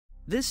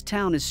This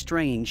town is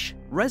strange.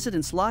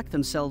 Residents lock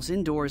themselves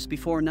indoors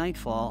before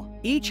nightfall.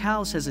 Each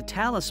house has a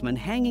talisman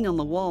hanging on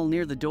the wall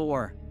near the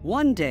door.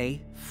 One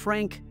day,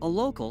 Frank, a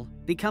local,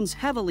 becomes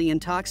heavily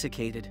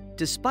intoxicated.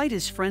 Despite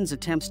his friends'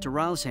 attempts to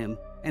rouse him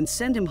and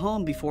send him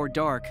home before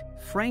dark,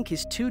 Frank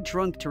is too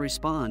drunk to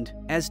respond.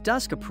 As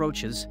dusk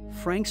approaches,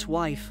 Frank's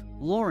wife,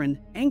 Lauren,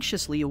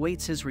 anxiously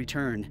awaits his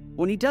return.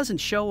 When he doesn't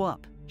show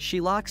up,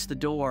 she locks the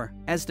door.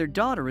 As their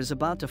daughter is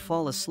about to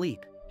fall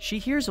asleep, she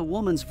hears a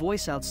woman's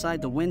voice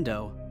outside the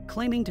window,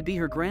 claiming to be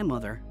her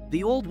grandmother.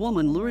 The old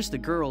woman lures the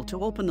girl to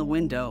open the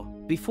window.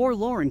 Before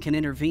Lauren can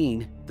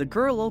intervene, the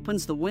girl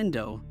opens the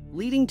window,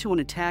 leading to an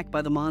attack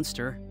by the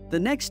monster. The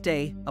next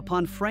day,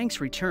 upon Frank's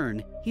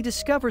return, he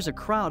discovers a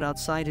crowd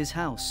outside his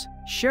house.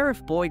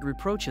 Sheriff Boyd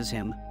reproaches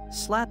him,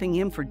 slapping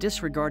him for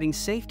disregarding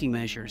safety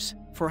measures.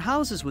 For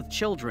houses with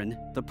children,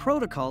 the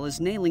protocol is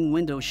nailing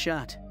windows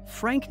shut.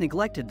 Frank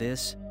neglected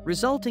this,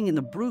 resulting in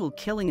the brutal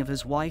killing of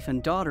his wife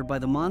and daughter by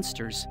the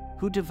monsters,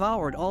 who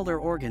devoured all their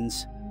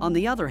organs. On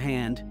the other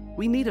hand,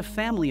 we meet a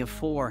family of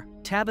 4,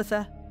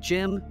 Tabitha,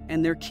 Jim,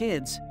 and their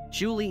kids,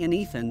 Julie and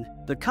Ethan.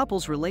 The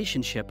couple's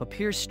relationship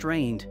appears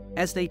strained.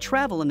 As they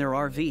travel in their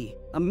RV,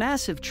 a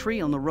massive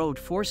tree on the road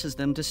forces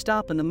them to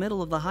stop in the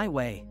middle of the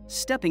highway.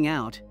 Stepping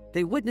out,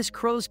 they witness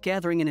crows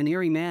gathering in an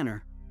eerie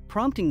manner,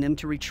 prompting them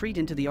to retreat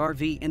into the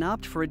RV and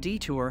opt for a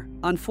detour.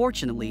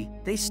 Unfortunately,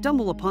 they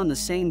stumble upon the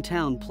same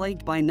town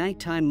plagued by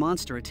nighttime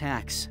monster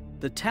attacks.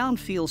 The town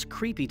feels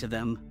creepy to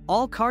them.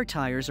 All car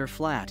tires are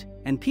flat,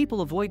 and people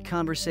avoid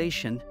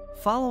conversation.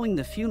 Following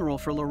the funeral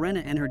for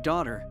Lorena and her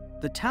daughter,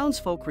 the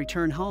townsfolk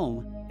return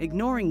home,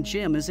 ignoring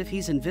Jim as if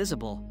he's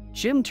invisible.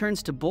 Jim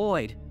turns to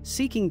Boyd,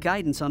 seeking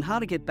guidance on how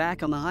to get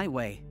back on the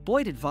highway.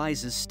 Boyd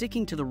advises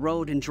sticking to the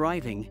road and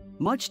driving.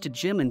 Much to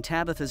Jim and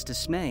Tabitha's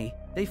dismay,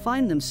 they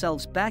find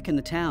themselves back in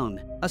the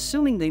town.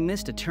 Assuming they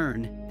missed a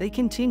turn, they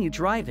continue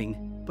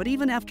driving. But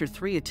even after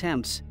 3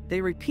 attempts,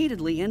 they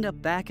repeatedly end up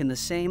back in the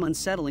same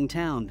unsettling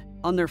town.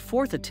 On their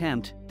 4th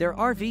attempt, their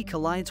RV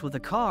collides with a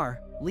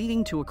car,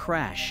 leading to a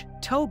crash.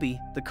 Toby,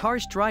 the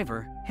car's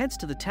driver, heads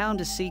to the town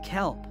to seek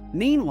help.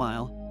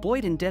 Meanwhile,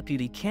 Boyd and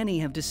Deputy Kenny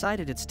have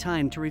decided it's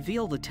time to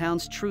reveal the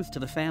town's truth to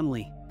the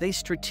family. They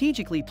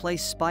strategically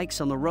place spikes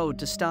on the road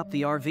to stop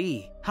the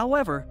RV.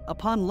 However,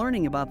 upon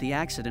learning about the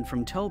accident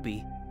from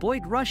Toby,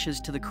 Boyd rushes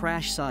to the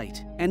crash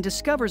site and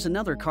discovers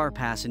another car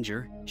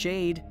passenger,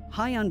 Jade,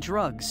 high on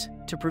drugs.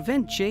 To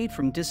prevent Jade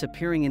from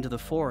disappearing into the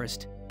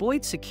forest,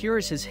 Boyd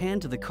secures his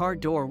hand to the car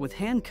door with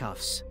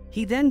handcuffs.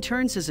 He then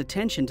turns his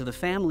attention to the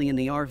family in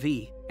the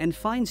RV and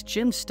finds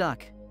Jim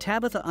stuck,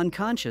 Tabitha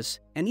unconscious,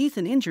 and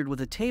Ethan injured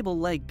with a table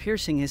leg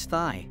piercing his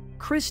thigh.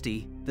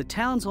 Christy, the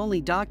town's only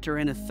doctor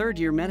and a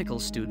 3rd-year medical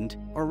student,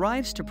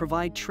 arrives to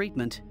provide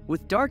treatment.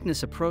 With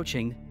darkness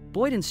approaching,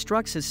 Boyd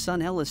instructs his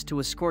son Ellis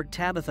to escort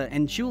Tabitha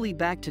and Julie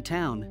back to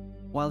town,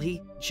 while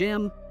he,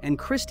 Jim, and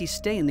Christy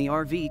stay in the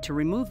RV to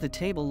remove the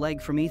table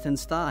leg from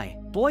Ethan's thigh.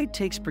 Boyd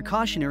takes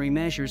precautionary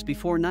measures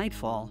before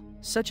nightfall,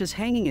 such as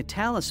hanging a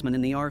talisman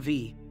in the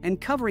RV and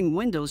covering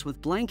windows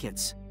with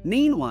blankets.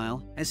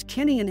 Meanwhile, as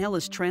Kenny and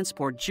Ellis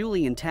transport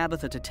Julie and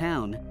Tabitha to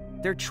town,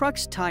 their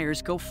truck's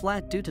tires go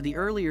flat due to the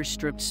earlier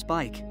stripped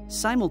spike.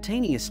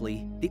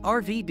 Simultaneously, the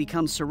RV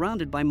becomes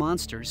surrounded by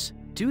monsters.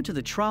 Due to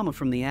the trauma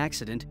from the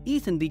accident,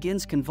 Ethan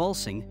begins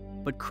convulsing,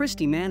 but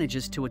Christy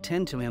manages to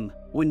attend to him.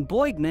 When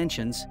Boyd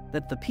mentions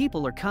that the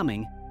people are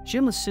coming,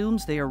 Jim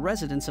assumes they are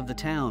residents of the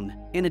town.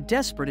 In a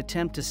desperate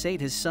attempt to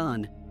save his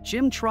son,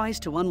 Jim tries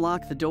to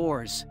unlock the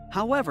doors.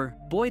 However,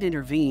 Boyd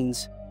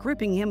intervenes,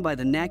 gripping him by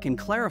the neck and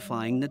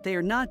clarifying that they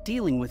are not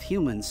dealing with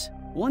humans.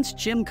 Once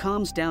Jim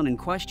calms down and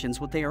questions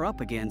what they are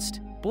up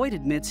against, Boyd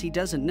admits he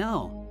doesn't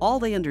know. All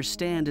they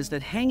understand is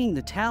that hanging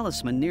the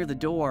talisman near the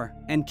door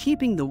and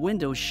keeping the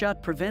windows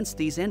shut prevents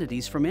these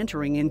entities from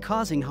entering and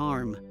causing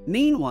harm.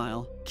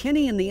 Meanwhile,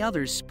 Kenny and the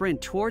others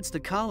sprint towards the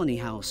colony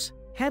house.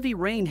 Heavy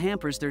rain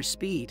hampers their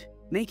speed,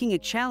 making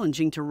it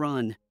challenging to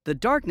run. The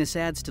darkness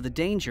adds to the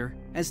danger,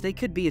 as they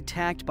could be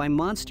attacked by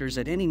monsters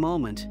at any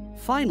moment.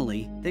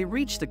 Finally, they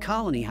reach the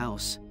colony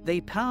house.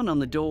 They pound on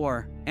the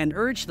door and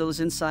urge those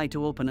inside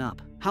to open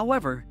up.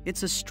 However,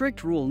 it's a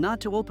strict rule not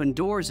to open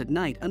doors at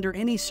night under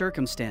any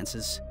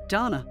circumstances.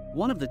 Donna,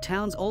 one of the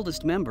town's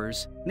oldest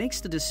members, makes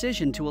the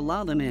decision to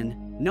allow them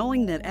in,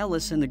 knowing that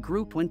Ellis and the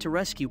group went to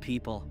rescue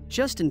people.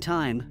 Just in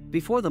time,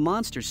 before the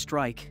monsters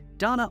strike,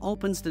 Donna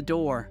opens the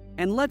door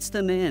and lets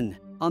them in.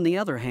 On the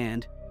other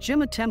hand,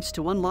 Jim attempts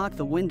to unlock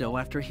the window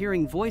after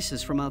hearing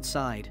voices from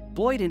outside.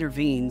 Boyd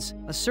intervenes,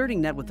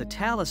 asserting that with the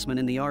talisman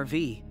in the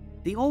RV,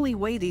 the only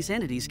way these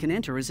entities can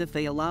enter is if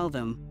they allow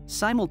them.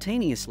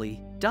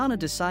 Simultaneously, Donna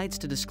decides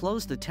to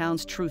disclose the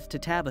town's truth to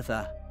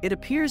Tabitha. It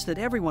appears that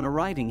everyone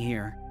arriving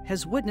here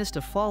has witnessed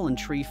a fallen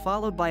tree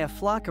followed by a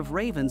flock of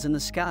ravens in the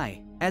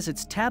sky. As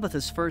it's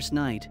Tabitha's first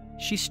night,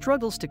 she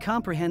struggles to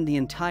comprehend the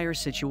entire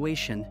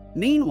situation.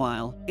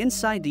 Meanwhile,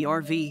 inside the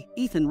RV,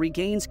 Ethan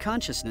regains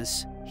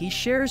consciousness. He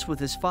shares with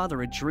his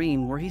father a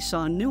dream where he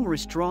saw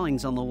numerous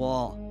drawings on the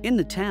wall. In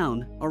the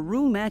town, a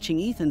room matching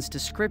Ethan's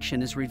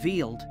description is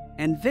revealed,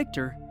 and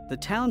Victor, the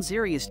town's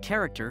eeriest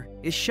character,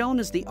 is shown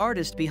as the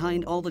artist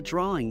behind all the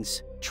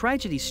drawings.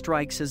 Tragedy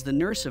strikes as the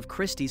nurse of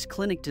Christie's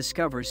clinic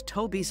discovers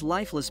Toby's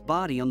lifeless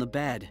body on the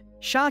bed.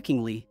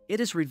 Shockingly, it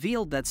is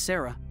revealed that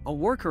Sarah, a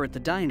worker at the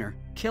diner,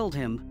 killed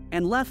him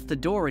and left the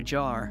door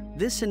ajar.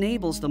 This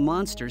enables the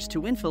monsters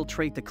to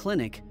infiltrate the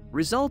clinic,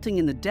 resulting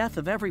in the death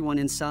of everyone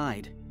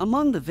inside.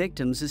 Among the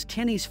victims is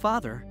Kenny's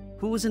father,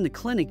 who was in the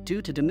clinic due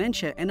to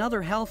dementia and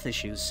other health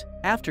issues.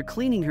 After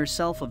cleaning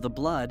herself of the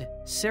blood,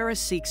 Sarah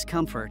seeks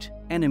comfort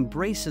and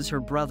embraces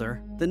her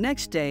brother. The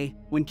next day,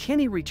 when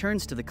Kenny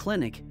returns to the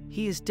clinic,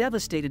 he is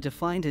devastated to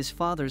find his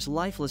father's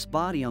lifeless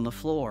body on the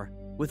floor,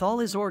 with all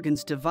his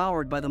organs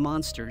devoured by the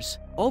monsters.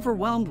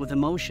 Overwhelmed with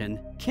emotion,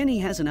 Kenny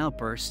has an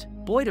outburst.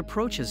 Boyd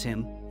approaches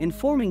him,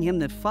 informing him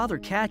that Father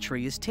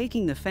Cattry is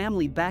taking the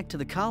family back to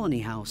the colony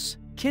house.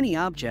 Kenny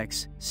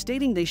objects,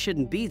 stating they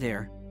shouldn't be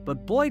there,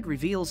 but Boyd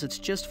reveals it's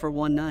just for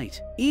one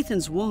night.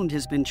 Ethan's wound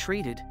has been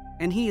treated,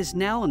 and he is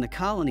now in the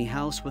colony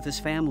house with his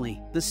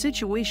family. The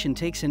situation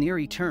takes an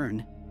eerie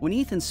turn when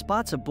Ethan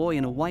spots a boy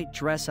in a white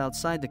dress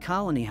outside the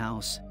colony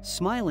house,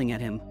 smiling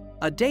at him.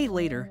 A day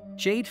later,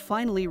 Jade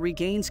finally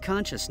regains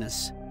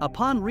consciousness.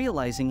 Upon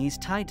realizing he's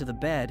tied to the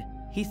bed,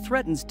 he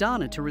threatens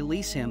Donna to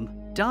release him.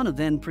 Donna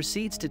then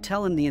proceeds to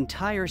tell him the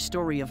entire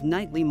story of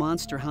nightly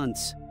monster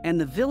hunts and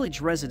the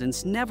village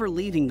residents never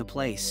leaving the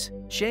place.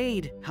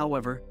 Jade,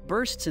 however,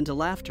 bursts into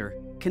laughter,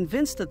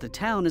 convinced that the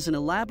town is an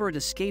elaborate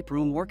escape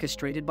room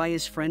orchestrated by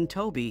his friend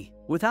Toby.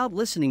 Without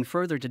listening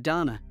further to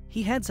Donna,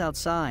 he heads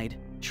outside,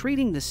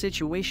 treating the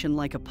situation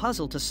like a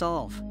puzzle to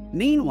solve.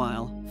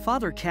 Meanwhile,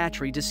 Father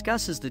Cattry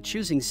discusses the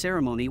choosing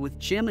ceremony with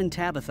Jim and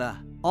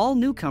Tabitha. All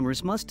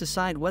newcomers must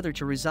decide whether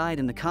to reside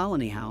in the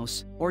colony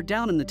house or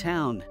down in the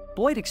town.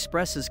 Boyd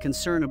expresses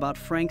concern about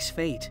Frank's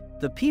fate.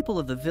 The people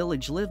of the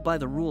village live by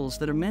the rules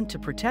that are meant to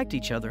protect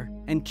each other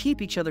and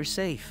keep each other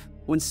safe.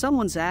 When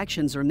someone's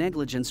actions or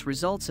negligence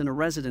results in a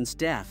resident's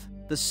death,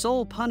 the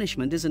sole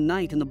punishment is a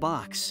night in the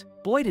box.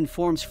 Boyd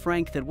informs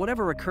Frank that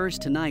whatever occurs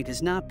tonight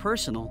is not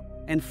personal,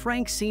 and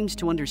Frank seems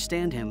to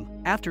understand him.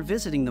 After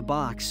visiting the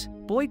box,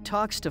 Boyd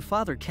talks to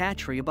Father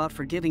Cattry about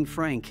forgiving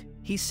Frank.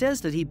 He says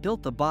that he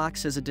built the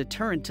box as a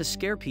deterrent to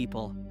scare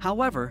people.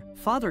 However,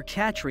 Father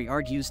Cattry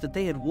argues that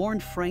they had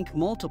warned Frank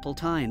multiple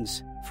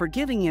times.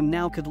 Forgiving him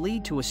now could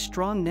lead to a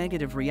strong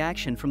negative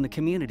reaction from the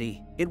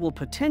community. It will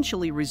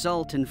potentially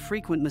result in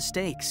frequent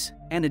mistakes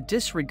and a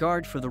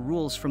disregard for the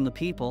rules from the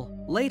people.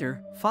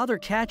 Later, Father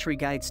Cattry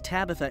guides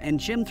Tabitha and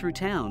Jim through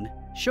town,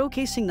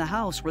 showcasing the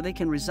house where they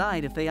can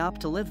reside if they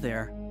opt to live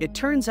there. It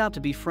turns out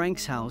to be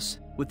Frank's house,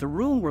 with the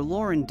room where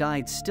Lauren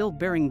died still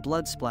bearing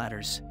blood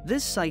splatters.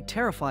 This sight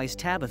terrifies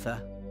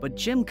Tabitha, but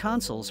Jim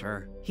consoles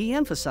her. He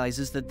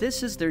emphasizes that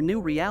this is their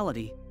new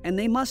reality, and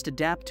they must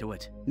adapt to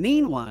it.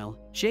 Meanwhile,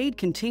 Jade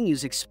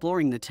continues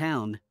exploring the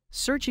town,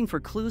 searching for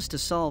clues to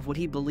solve what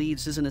he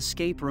believes is an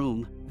escape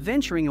room.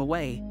 Venturing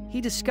away,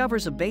 he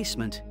discovers a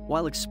basement.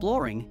 While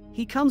exploring,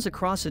 he comes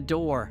across a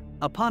door.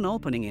 Upon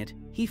opening it,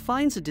 he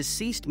finds a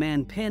deceased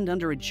man pinned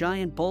under a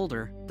giant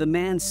boulder. The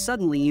man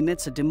suddenly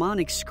emits a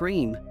demonic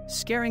scream,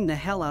 scaring the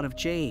hell out of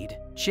Jade.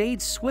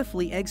 Jade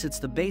swiftly exits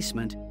the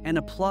basement and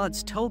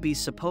applauds Toby's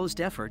supposed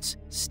efforts,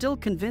 still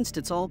convinced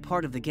it's all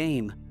part of the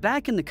game.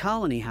 Back in the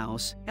colony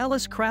house,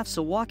 Ellis crafts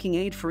a walking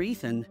aid for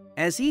Ethan.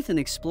 As Ethan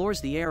explores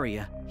the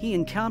area, he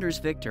encounters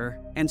Victor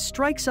and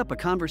strikes up a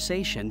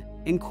conversation,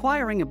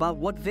 inquiring about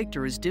what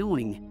Victor is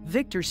doing.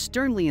 Victor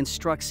sternly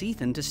instructs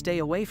Ethan to stay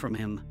away from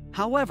him.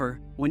 However,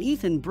 when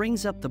Ethan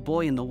brings up the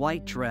boy in the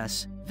white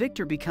dress,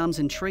 Victor becomes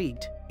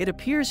intrigued. It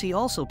appears he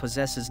also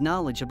possesses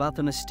knowledge about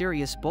the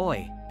mysterious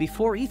boy.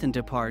 Before Ethan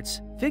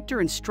departs,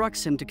 Victor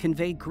instructs him to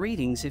convey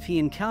greetings if he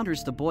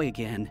encounters the boy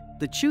again.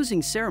 The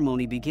choosing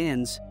ceremony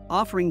begins,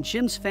 offering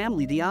Jim's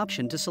family the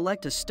option to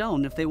select a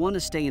stone if they want to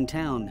stay in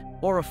town,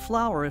 or a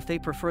flower if they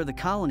prefer the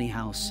colony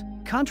house.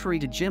 Contrary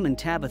to Jim and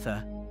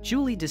Tabitha,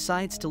 Julie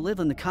decides to live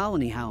in the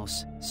colony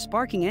house,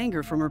 sparking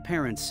anger from her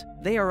parents.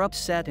 They are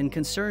upset and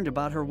concerned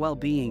about her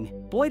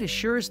well-being. Boyd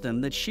assures them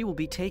that she will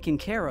be taken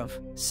care of.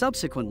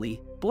 Subsequently,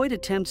 Boyd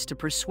attempts to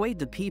persuade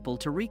the people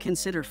to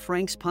reconsider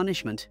Frank's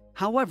punishment.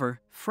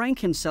 However, Frank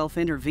himself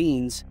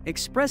intervenes,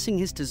 expressing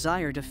his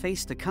desire to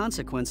face the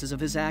consequences of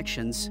his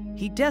actions.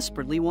 He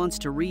desperately wants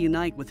to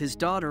reunite with his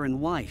daughter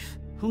and wife,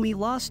 whom he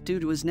lost due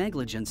to his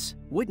negligence.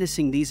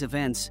 Witnessing these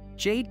events,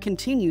 Jade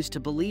continues to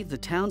believe the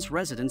town's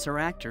residents are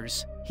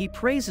actors. He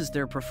praises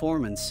their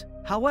performance.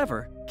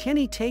 However,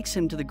 Kenny takes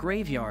him to the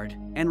graveyard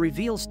and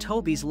reveals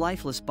Toby's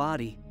lifeless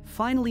body,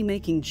 finally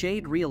making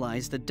Jade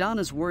realize that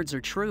Donna's words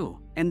are true,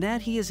 and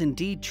that he is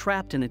indeed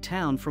trapped in a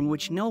town from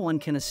which no one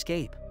can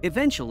escape.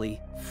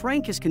 Eventually,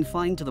 Frank is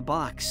confined to the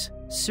box.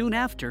 Soon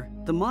after,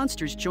 the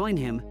monsters join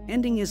him,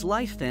 ending his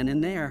life then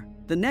and there.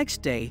 The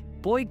next day,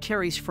 Boyd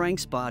carries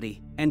Frank's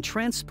body and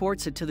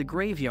transports it to the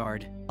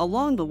graveyard.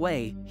 Along the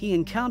way, he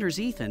encounters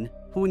Ethan,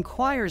 who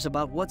inquires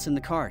about what's in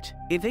the cart.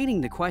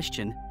 Evading the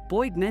question,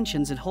 Boyd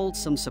mentions it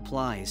holds some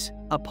supplies.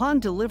 Upon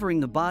delivering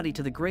the body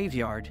to the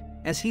graveyard,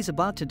 As he's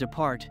about to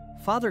depart,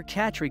 Father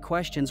Catry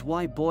questions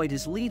why Boyd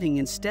is leaving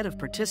instead of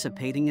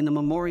participating in the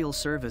memorial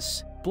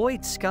service.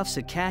 Boyd scoffs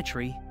at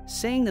Catry,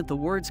 saying that the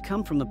words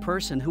come from the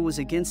person who was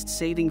against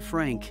saving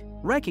Frank.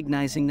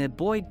 Recognizing that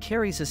Boyd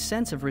carries a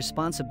sense of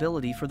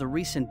responsibility for the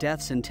recent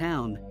deaths in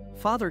town,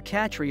 Father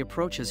Catry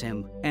approaches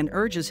him and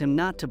urges him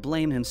not to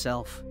blame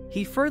himself.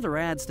 He further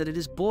adds that it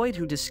is Boyd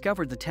who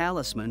discovered the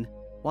talisman,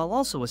 while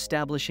also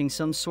establishing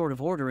some sort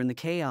of order in the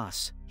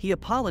chaos. He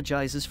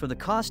apologizes for the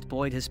cost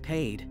Boyd has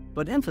paid,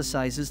 but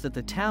emphasizes that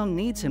the town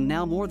needs him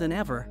now more than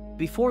ever.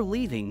 Before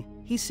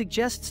leaving, he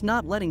suggests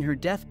not letting her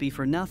death be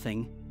for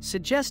nothing,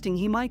 suggesting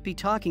he might be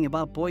talking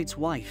about Boyd's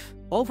wife.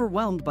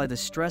 Overwhelmed by the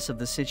stress of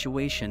the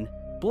situation,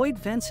 Boyd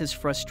vents his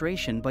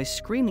frustration by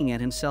screaming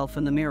at himself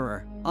in the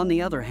mirror. On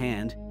the other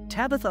hand,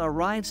 Tabitha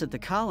arrives at the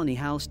Colony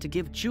House to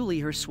give Julie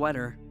her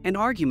sweater. An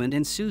argument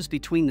ensues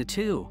between the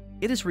two.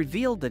 It is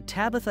revealed that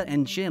Tabitha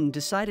and Jim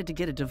decided to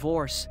get a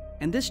divorce,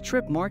 and this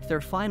trip marked their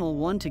final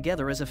one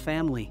together as a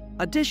family.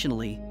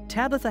 Additionally,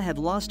 Tabitha had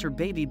lost her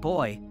baby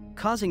boy,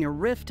 causing a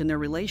rift in their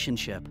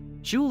relationship.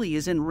 Julie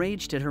is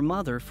enraged at her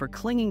mother for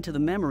clinging to the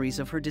memories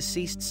of her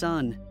deceased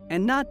son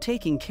and not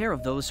taking care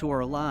of those who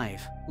are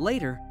alive.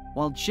 Later,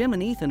 while Jim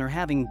and Ethan are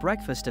having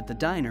breakfast at the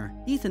diner,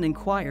 Ethan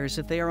inquires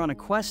if they are on a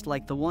quest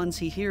like the ones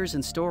he hears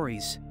in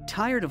stories.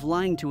 Tired of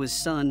lying to his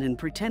son and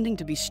pretending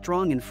to be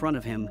strong in front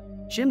of him,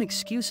 Jim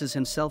excuses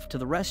himself to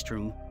the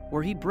restroom,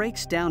 where he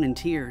breaks down in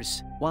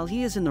tears. While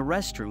he is in the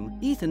restroom,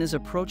 Ethan is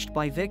approached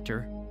by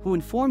Victor, who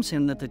informs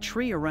him that the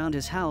tree around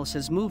his house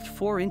has moved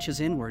 4 inches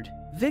inward.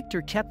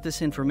 Victor kept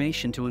this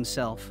information to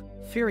himself,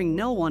 fearing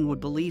no one would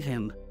believe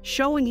him.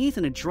 Showing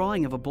Ethan a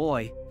drawing of a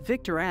boy,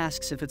 Victor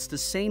asks if it's the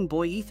same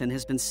boy Ethan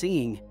has been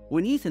seeing.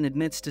 When Ethan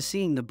admits to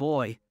seeing the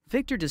boy,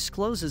 Victor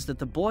discloses that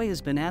the boy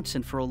has been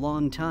absent for a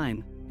long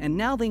time, and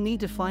now they need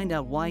to find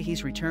out why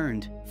he's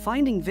returned.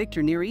 Finding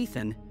Victor near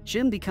Ethan,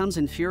 Jim becomes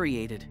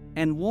infuriated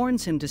and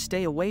warns him to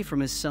stay away from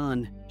his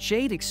son.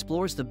 Jade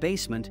explores the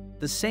basement,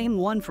 the same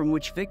one from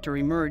which Victor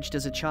emerged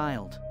as a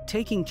child.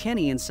 Taking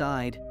Kenny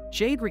inside,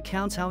 Jade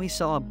recounts how he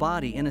saw a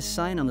body and a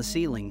sign on the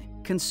ceiling.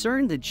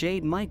 Concerned that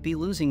Jade might be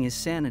losing his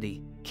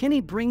sanity, Kenny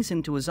brings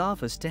him to his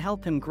office to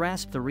help him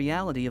grasp the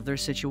reality of their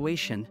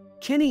situation.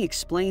 Kenny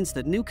explains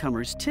that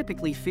newcomers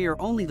typically fear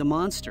only the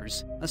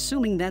monsters,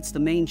 assuming that's the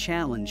main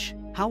challenge.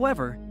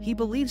 However, he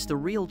believes the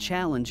real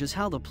challenge is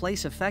how the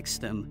place affects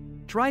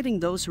them, driving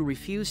those who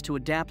refuse to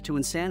adapt to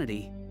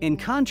insanity. In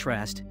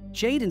contrast,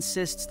 Jade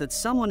insists that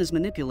someone is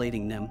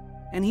manipulating them,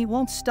 and he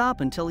won't stop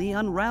until he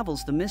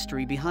unravels the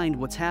mystery behind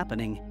what's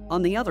happening.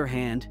 On the other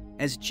hand,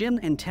 as Jim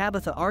and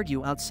Tabitha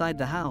argue outside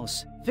the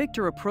house,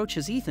 Victor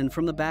approaches Ethan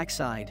from the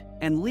backside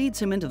and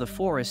leads him into the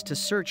forest to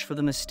search for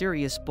the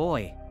mysterious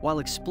boy. While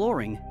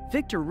exploring,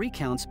 Victor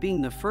recounts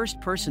being the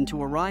first person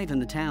to arrive in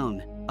the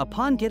town.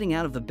 Upon getting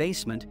out of the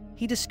basement,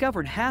 he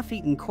discovered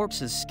half-eaten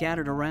corpses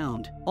scattered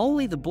around.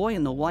 Only the boy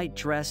in the white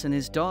dress and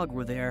his dog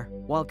were there.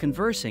 While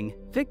conversing,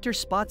 Victor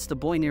spots the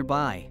boy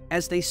nearby.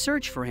 As they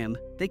search for him,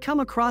 they come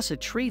across a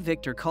tree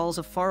Victor calls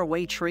a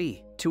faraway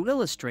tree. To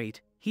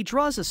illustrate, he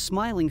draws a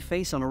smiling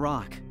face on a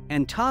rock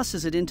and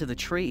tosses it into the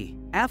tree.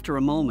 After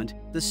a moment,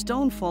 the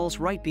stone falls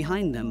right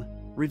behind them,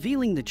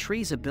 revealing the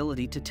tree's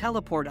ability to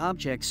teleport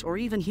objects or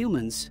even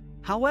humans.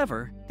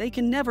 However, they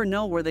can never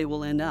know where they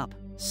will end up.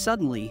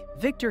 Suddenly,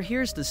 Victor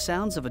hears the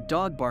sounds of a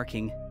dog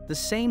barking, the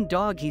same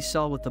dog he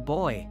saw with the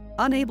boy.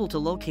 Unable to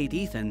locate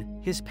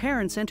Ethan, his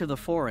parents enter the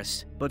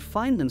forest, but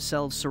find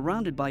themselves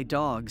surrounded by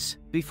dogs.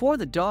 Before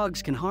the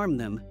dogs can harm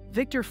them,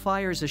 Victor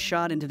fires a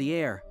shot into the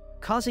air,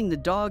 causing the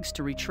dogs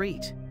to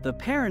retreat. The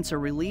parents are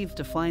relieved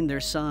to find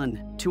their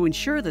son. To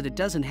ensure that it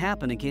doesn't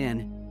happen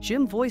again,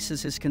 Jim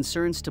voices his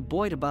concerns to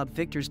Boyd about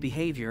Victor's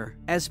behavior.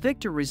 As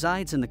Victor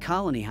resides in the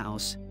Colony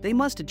House, they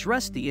must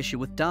address the issue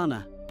with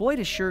Donna. Boyd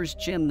assures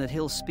Jim that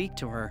he'll speak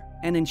to her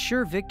and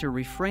ensure Victor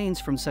refrains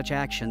from such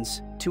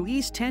actions. To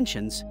ease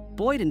tensions,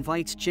 Boyd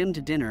invites Jim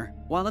to dinner.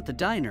 While at the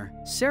diner,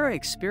 Sarah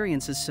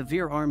experiences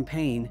severe arm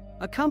pain,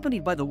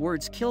 accompanied by the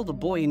words "kill the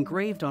boy"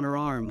 engraved on her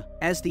arm.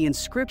 As the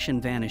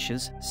inscription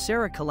vanishes,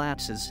 Sarah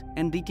collapses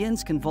and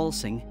begins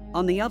convulsing.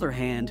 On the other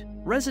hand,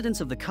 residents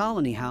of the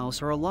Colony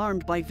House are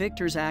alarmed by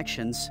Victor's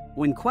actions.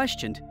 When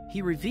questioned,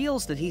 he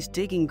reveals that he's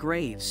digging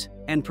graves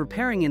and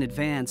preparing in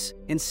advance,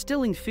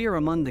 instilling fear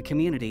among the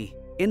community.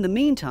 In the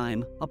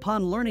meantime,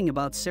 upon learning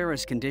about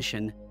Sarah's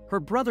condition, her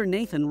brother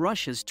Nathan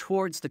rushes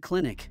towards the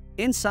clinic.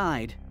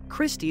 Inside,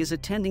 Christy is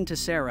attending to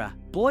Sarah.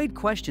 Boyd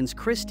questions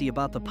Christy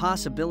about the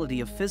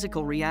possibility of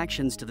physical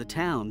reactions to the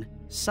town,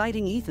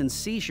 citing Ethan's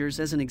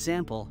seizures as an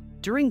example.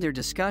 During their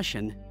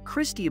discussion,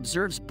 Christy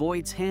observes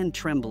Boyd's hand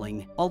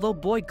trembling. Although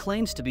Boyd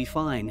claims to be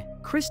fine,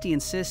 Christy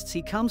insists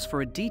he comes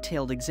for a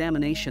detailed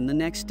examination the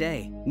next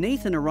day.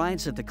 Nathan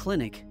arrives at the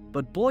clinic,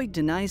 but Boyd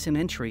denies him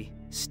entry,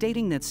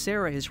 stating that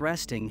Sarah is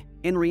resting.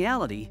 In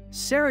reality,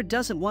 Sarah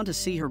doesn't want to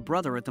see her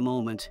brother at the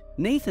moment.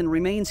 Nathan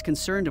remains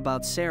concerned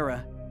about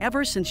Sarah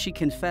ever since she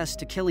confessed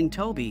to killing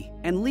Toby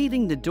and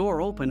leaving the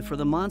door open for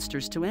the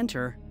monsters to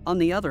enter. On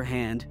the other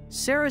hand,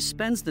 Sarah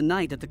spends the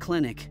night at the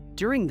clinic.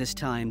 During this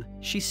time,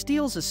 she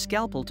steals a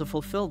scalpel to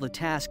fulfill the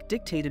task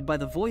dictated by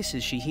the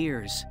voices she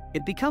hears.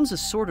 It becomes a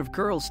sort of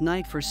girls'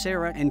 night for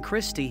Sarah and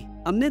Christy.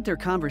 Amid their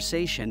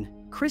conversation,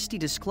 Christy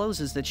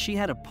discloses that she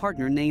had a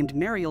partner named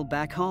Mariel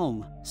back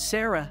home.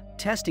 Sarah,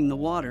 testing the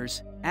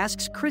waters,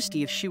 asks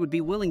Christy if she would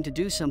be willing to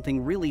do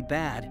something really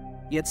bad,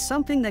 yet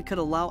something that could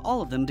allow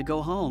all of them to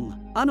go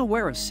home.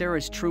 Unaware of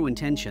Sarah's true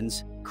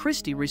intentions,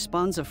 Christy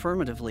responds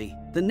affirmatively.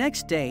 The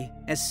next day,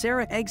 as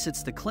Sarah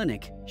exits the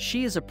clinic,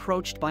 she is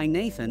approached by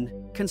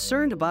Nathan.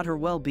 Concerned about her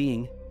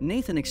well-being,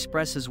 Nathan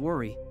expresses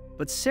worry,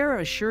 but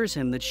Sarah assures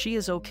him that she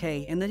is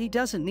okay and that he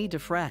doesn't need to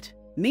fret.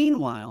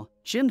 Meanwhile,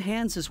 Jim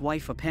hands his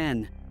wife a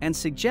pen and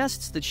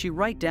suggests that she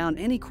write down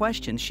any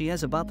questions she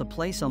has about the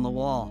place on the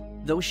wall.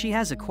 Though she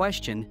has a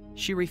question,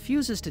 she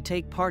refuses to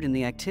take part in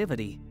the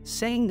activity,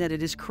 saying that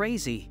it is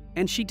crazy,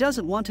 and she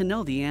doesn't want to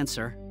know the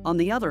answer. On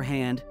the other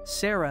hand,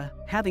 Sarah,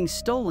 having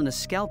stolen a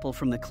scalpel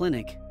from the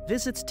clinic,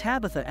 visits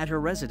Tabitha at her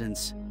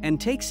residence and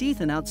takes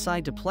Ethan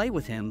outside to play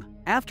with him.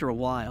 After a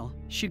while,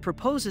 she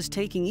proposes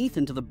taking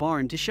Ethan to the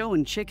barn to show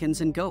him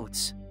chickens and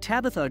goats.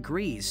 Tabitha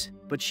agrees,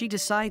 but she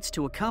decides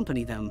to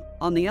accompany them.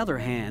 On the other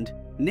hand,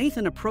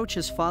 Nathan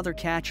approaches Father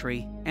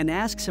Catry and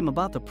asks him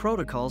about the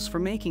protocols for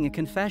making a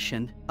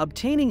confession.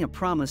 Obtaining a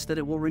promise that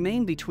it will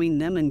remain between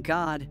them and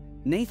God,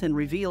 Nathan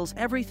reveals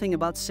everything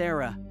about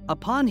Sarah.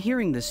 Upon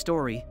hearing this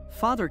story,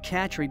 Father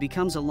Catry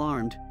becomes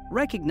alarmed,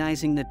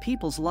 recognizing that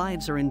people's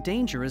lives are in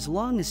danger as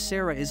long as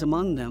Sarah is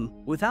among them.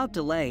 Without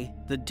delay,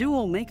 the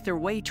duo make their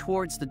way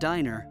towards the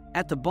diner.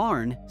 At the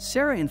barn,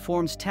 Sarah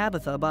informs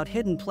Tabitha about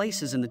hidden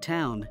places in the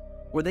town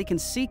where they can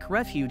seek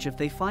refuge if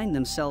they find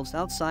themselves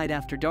outside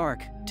after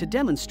dark. To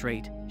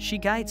demonstrate, she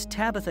guides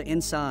Tabitha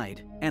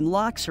inside and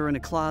locks her in a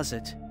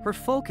closet. Her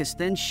focus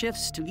then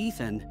shifts to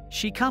Ethan.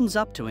 She comes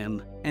up to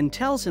him and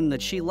tells him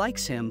that she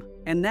likes him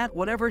and that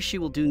whatever she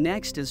will do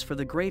next is for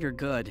the greater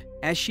good.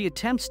 As she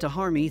attempts to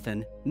harm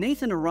Ethan,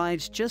 Nathan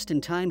arrives just in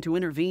time to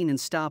intervene and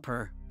stop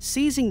her.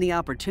 Seizing the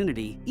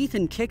opportunity,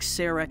 Ethan kicks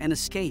Sarah and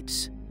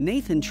escapes.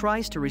 Nathan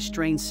tries to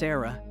restrain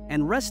Sarah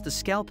and wrest the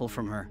scalpel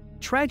from her.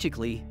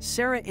 Tragically,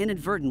 Sarah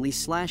inadvertently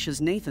slashes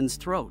Nathan's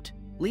throat,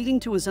 leading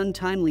to his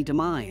untimely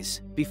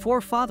demise.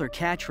 Before Father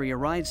Catry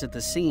arrives at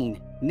the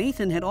scene,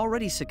 Nathan had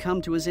already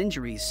succumbed to his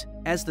injuries.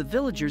 As the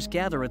villagers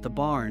gather at the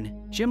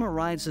barn, Jim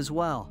arrives as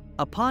well.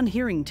 Upon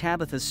hearing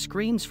Tabitha's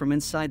screams from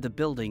inside the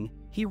building,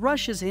 he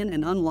rushes in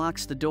and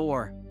unlocks the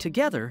door.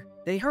 Together,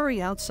 they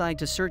hurry outside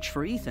to search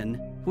for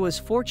Ethan, who has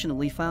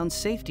fortunately found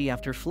safety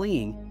after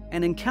fleeing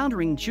and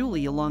encountering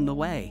Julie along the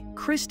way.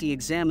 Christy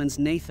examines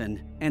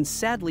Nathan and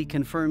sadly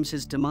confirms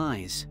his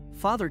demise.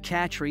 Father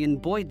Catry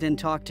and Boyd then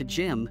talk to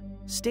Jim,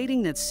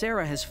 stating that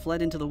Sarah has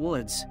fled into the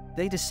woods.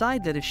 They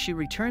decide that if she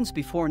returns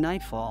before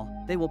nightfall,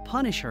 they will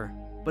punish her,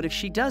 but if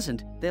she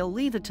doesn't, they'll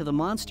leave it to the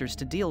monsters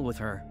to deal with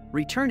her.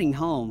 Returning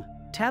home,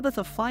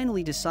 Tabitha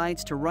finally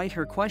decides to write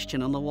her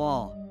question on the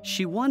wall.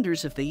 She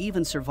wonders if they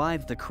even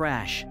survived the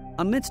crash.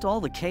 Amidst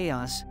all the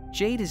chaos,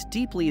 Jade is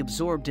deeply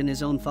absorbed in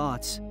his own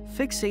thoughts,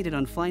 fixated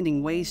on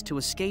finding ways to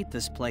escape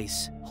this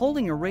place.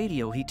 Holding a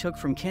radio he took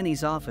from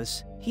Kenny's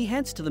office, he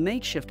heads to the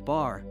makeshift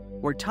bar,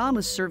 where Tom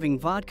is serving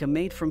vodka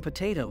made from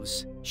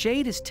potatoes.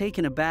 Jade is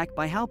taken aback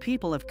by how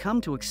people have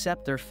come to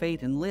accept their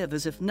fate and live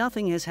as if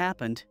nothing has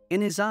happened.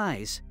 In his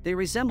eyes, they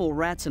resemble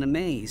rats in a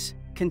maze,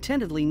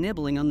 contentedly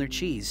nibbling on their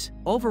cheese.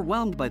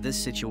 Overwhelmed by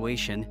this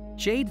situation,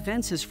 Jade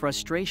vents his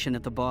frustration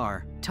at the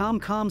bar. Tom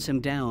calms him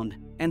down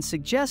and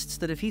suggests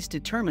that if he's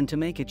determined to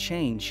make a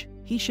change,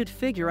 he should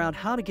figure out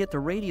how to get the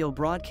radio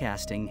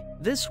broadcasting.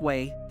 This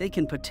way, they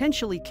can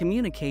potentially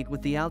communicate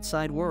with the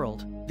outside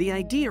world. The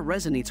idea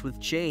resonates with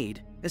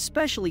Jade,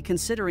 especially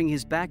considering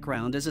his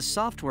background as a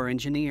software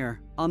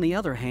engineer. On the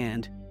other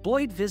hand,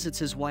 Boyd visits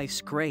his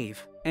wife's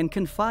grave and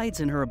confides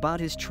in her about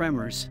his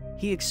tremors.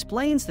 He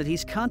explains that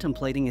he's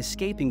contemplating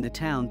escaping the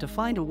town to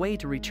find a way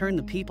to return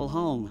the people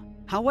home.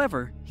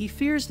 However, he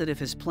fears that if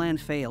his plan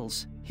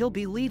fails, he'll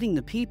be leaving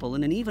the people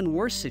in an even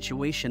worse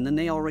situation than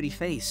they already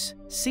face.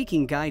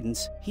 Seeking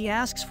guidance, he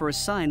asks for a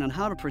sign on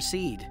how to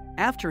proceed.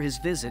 After his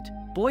visit,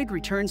 Boyd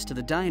returns to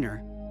the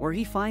diner, where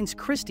he finds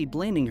Christy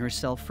blaming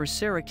herself for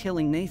Sarah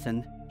killing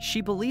Nathan.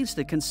 She believes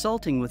that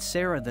consulting with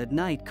Sarah that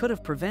night could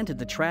have prevented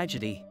the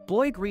tragedy.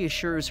 Boyd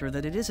reassures her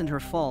that it isn't her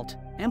fault,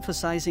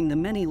 emphasizing the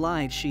many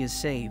lives she has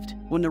saved.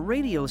 When the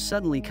radio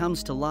suddenly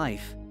comes to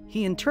life,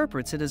 he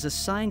interprets it as a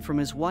sign from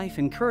his wife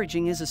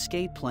encouraging his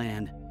escape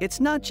plan. It's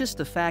not just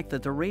the fact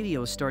that the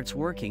radio starts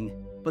working,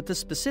 but the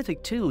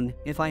specific tune,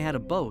 "If I Had a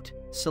Boat,"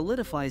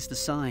 solidifies the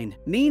sign.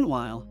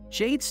 Meanwhile,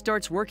 Jade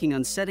starts working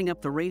on setting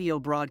up the radio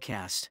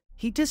broadcast.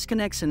 He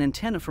disconnects an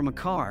antenna from a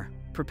car,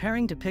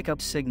 preparing to pick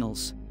up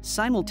signals.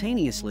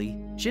 Simultaneously,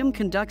 Jim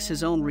conducts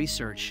his own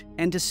research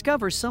and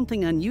discovers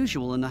something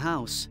unusual in the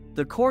house.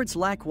 The cords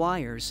lack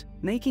wires,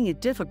 making it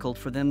difficult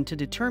for them to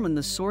determine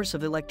the source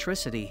of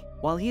electricity.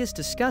 While he is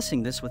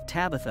discussing this with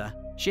Tabitha,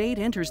 Jade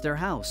enters their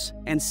house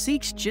and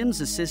seeks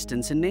Jim's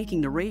assistance in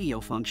making the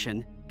radio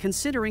function.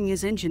 considering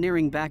his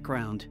engineering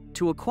background.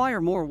 To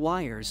acquire more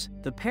wires,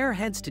 the pair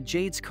heads to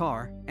Jade's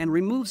car and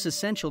removes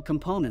essential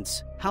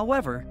components.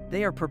 However,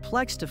 they are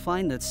perplexed to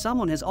find that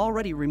someone has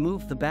already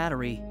removed the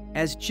battery.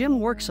 As Jim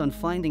works on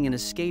finding an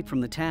escape from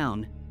the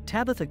town,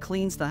 Tabitha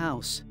cleans the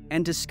house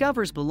and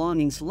discovers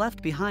belongings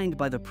left behind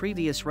by the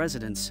previous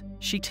residents.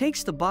 She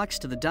takes the box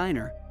to the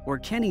diner, where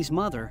Kenny's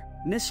mother,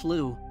 Miss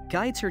Lou,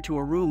 guides her to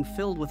a room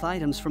filled with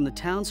items from the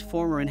town's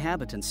former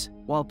inhabitants.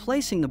 While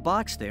placing the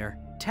box there,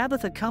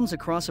 Tabitha comes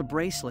across a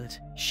bracelet.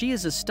 She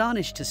is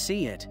astonished to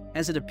see it,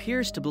 as it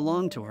appears to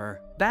belong to her.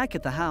 Back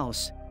at the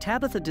house,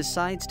 Tabitha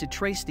decides to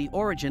trace the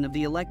origin of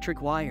the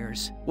electric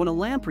wires. When a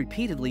lamp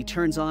repeatedly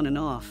turns on and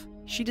off,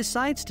 she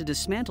decides to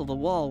dismantle the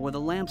wall where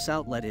the lamp's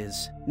outlet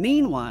is.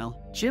 Meanwhile,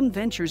 Jim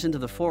ventures into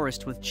the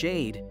forest with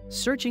Jade,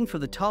 searching for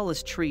the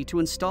tallest tree to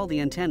install the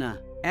antenna.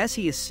 As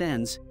he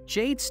ascends,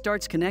 Jade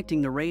starts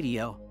connecting the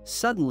radio.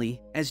 Suddenly,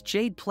 as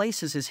Jade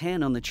places his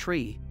hand on the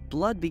tree,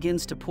 blood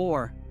begins to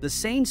pour. The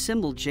same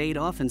symbol Jade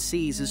often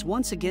sees is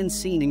once again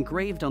seen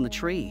engraved on the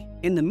tree.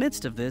 In the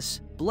midst of this,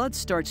 blood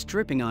starts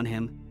dripping on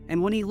him,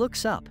 and when he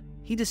looks up,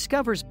 he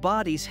discovers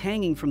bodies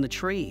hanging from the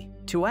tree.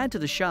 To add to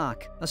the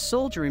shock, a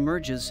soldier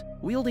emerges,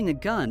 wielding a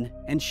gun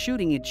and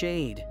shooting at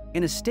Jade.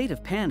 In a state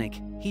of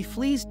panic, he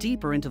flees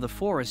deeper into the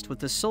forest with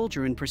the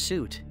soldier in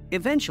pursuit.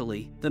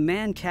 Eventually, the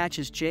man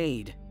catches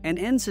Jade and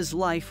ends his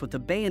life with the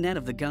bayonet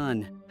of the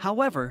gun.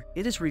 However,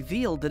 it is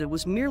revealed that it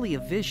was merely a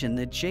vision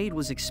that Jade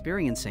was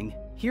experiencing.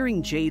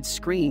 Hearing Jade's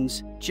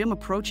screams, Jim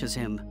approaches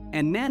him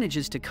and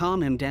manages to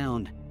calm him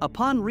down.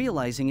 Upon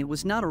realizing it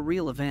was not a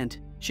real event,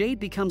 Jade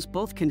becomes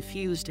both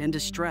confused and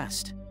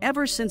distressed.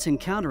 Ever since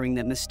encountering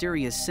that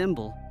mysterious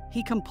symbol,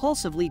 he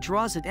compulsively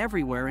draws it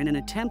everywhere in an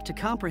attempt to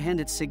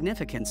comprehend its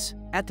significance.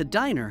 At the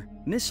diner,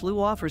 Miss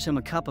Lou offers him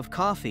a cup of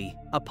coffee.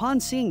 Upon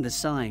seeing the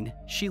sign,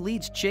 she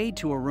leads Jade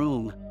to a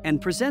room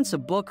and presents a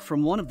book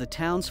from one of the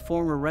town's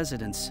former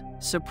residents.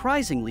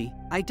 Surprisingly,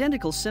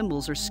 identical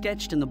symbols are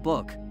sketched in the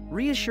book,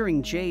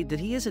 reassuring Jade that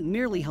he isn't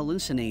merely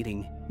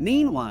hallucinating.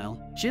 Meanwhile,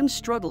 Jim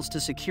struggles to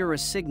secure a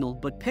signal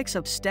but picks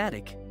up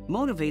static,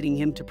 motivating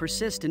him to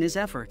persist in his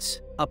efforts.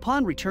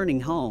 Upon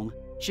returning home,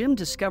 Jim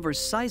discovers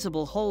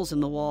sizable holes in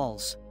the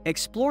walls.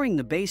 Exploring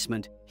the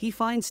basement, he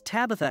finds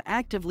Tabitha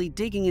actively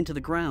digging into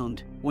the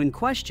ground. When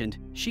questioned,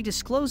 she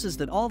discloses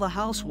that all the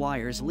house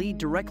wires lead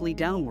directly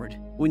downward.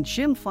 When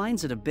Jim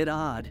finds it a bit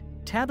odd,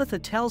 Tabitha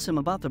tells him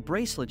about the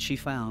bracelet she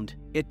found.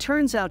 It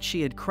turns out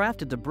she had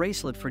crafted the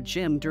bracelet for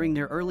Jim during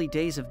their early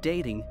days of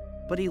dating,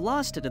 but he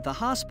lost it at the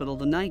hospital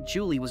the night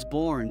Julie was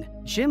born.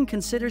 Jim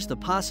considers the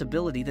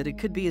possibility that it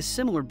could be a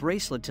similar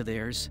bracelet to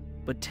theirs,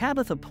 but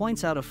Tabitha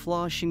points out a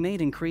flaw she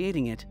made in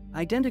creating it,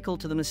 identical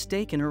to the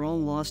mistake in her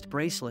own lost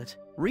bracelet.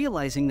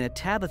 Realizing that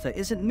Tabitha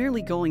isn't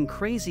merely going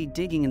crazy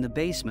digging in the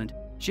basement,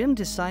 Jim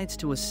decides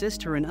to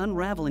assist her in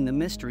unraveling the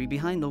mystery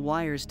behind the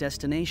wire's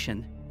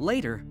destination.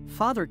 Later,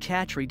 Father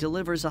Catry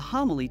delivers a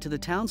homily to the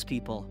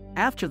townspeople.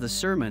 After the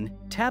sermon,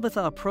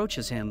 Tabitha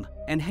approaches him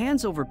and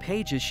hands over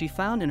pages she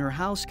found in her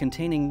house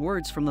containing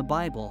words from the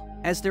Bible.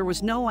 As there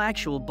was no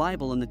actual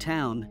Bible in the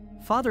town,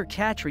 Father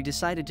Catry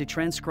decided to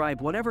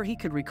transcribe whatever he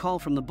could recall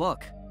from the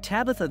book.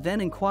 Tabitha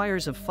then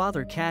inquires of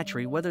Father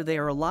Catry whether they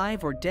are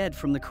alive or dead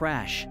from the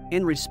crash.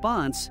 In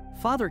response,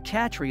 Father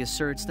Catry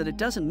asserts that it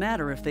doesn't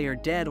matter if they are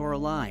dead or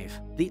alive.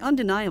 The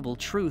undeniable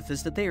truth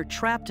is that they are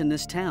trapped in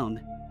this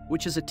town,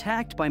 which is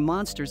attacked by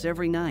monsters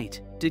every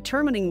night.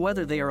 Determining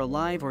whether they are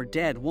alive or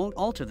dead won't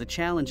alter the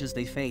challenges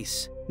they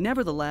face.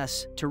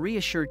 Nevertheless, to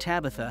reassure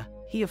Tabitha,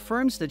 he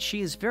affirms that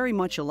she is very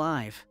much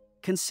alive,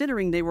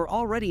 considering they were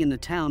already in the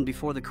town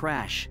before the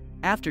crash.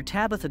 After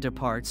Tabitha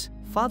departs,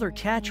 Father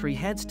Catry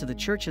heads to the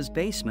church's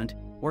basement,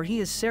 where he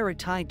has Sarah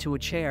tied to a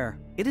chair.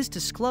 It is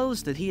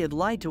disclosed that he had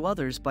lied to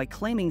others by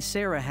claiming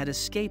Sarah had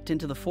escaped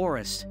into the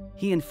forest.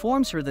 He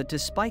informs her that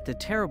despite the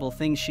terrible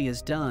things she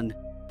has done,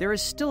 there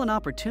is still an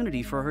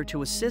opportunity for her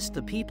to assist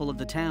the people of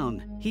the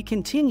town. He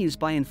continues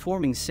by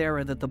informing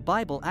Sarah that the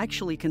Bible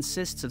actually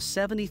consists of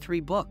 73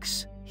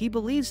 books. He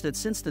believes that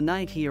since the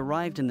night he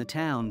arrived in the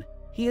town,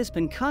 he has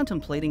been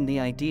contemplating the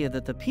idea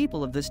that the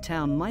people of this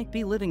town might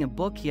be living a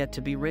book yet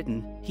to be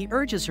written. He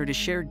urges her to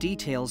share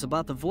details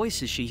about the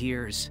voices she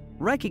hears.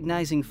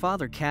 Recognizing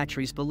Father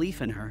Catry's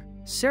belief in her,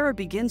 Sarah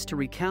begins to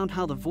recount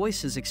how the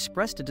voices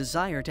expressed a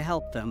desire to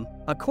help them.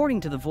 According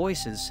to the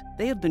voices,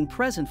 they have been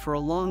present for a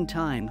long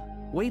time,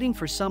 waiting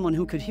for someone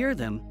who could hear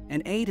them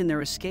and aid in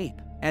their escape.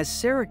 As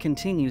Sarah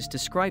continues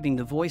describing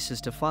the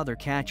voices to Father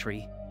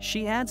Catry,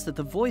 she adds that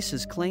the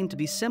voices claim to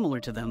be similar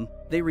to them.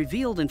 They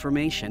revealed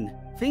information,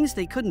 things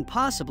they couldn't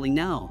possibly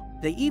know.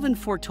 They even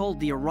foretold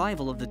the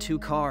arrival of the two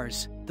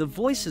cars. The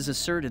voices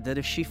asserted that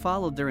if she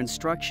followed their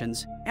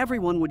instructions,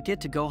 everyone would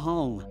get to go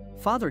home.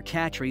 Father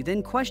Catry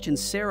then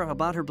questions Sarah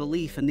about her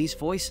belief in these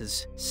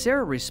voices.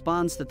 Sarah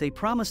responds that they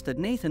promised that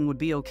Nathan would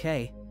be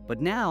okay,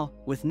 but now,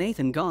 with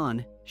Nathan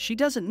gone, she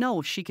doesn't know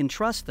if she can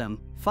trust them.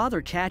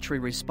 Father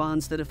Catry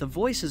responds that if the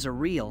voices are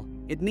real,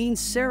 it means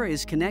Sarah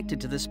is connected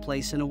to this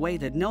place in a way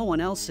that no one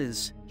else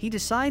is. He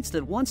decides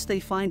that once they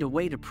find a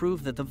way to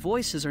prove that the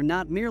voices are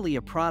not merely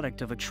a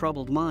product of a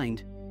troubled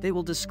mind, they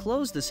will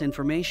disclose this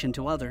information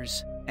to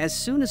others. As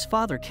soon as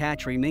Father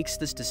Katri makes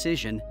this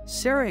decision,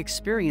 Sarah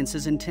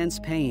experiences intense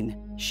pain.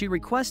 She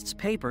requests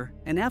paper,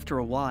 and after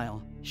a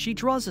while, she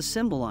draws a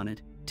symbol on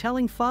it,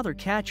 telling Father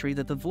Katri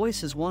that the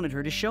voices wanted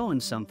her to show him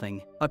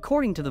something.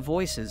 According to the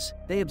voices,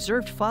 they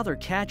observed Father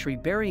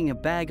Katri burying a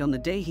bag on the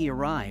day he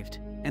arrived,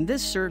 and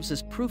this serves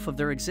as proof of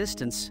their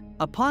existence.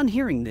 Upon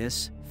hearing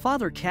this,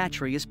 Father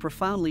Katri is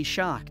profoundly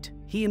shocked.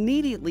 He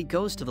immediately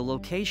goes to the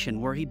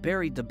location where he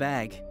buried the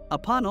bag.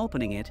 Upon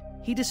opening it,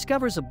 he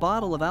discovers a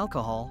bottle of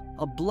alcohol,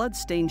 a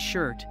blood-stained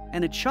shirt,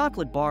 and a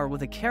chocolate bar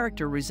with a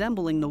character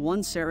resembling the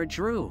one Sarah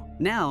drew.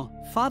 Now,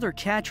 Father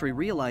Katri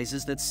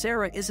realizes that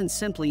Sarah isn't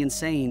simply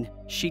insane.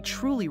 She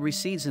truly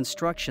receives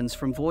instructions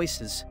from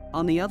voices.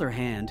 On the other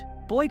hand,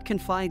 Boyd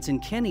confides in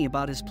Kenny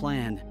about his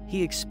plan.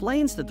 He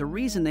explains that the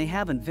reason they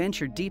haven't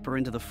ventured deeper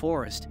into the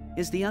forest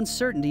is the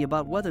uncertainty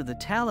about whether the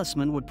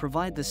talisman would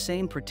provide the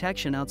same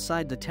protection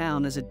outside the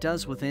town as it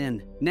does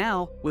within.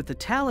 Now, with the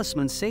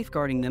talisman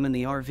safeguarding them in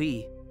the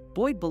RV,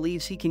 Boyd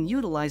believes he can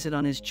utilize it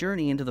on his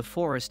journey into the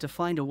forest to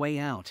find a way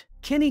out.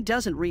 Kenny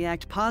doesn't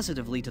react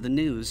positively to the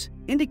news,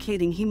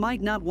 indicating he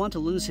might not want to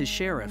lose his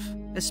sheriff.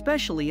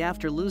 Especially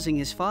after losing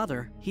his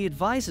father, he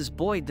advises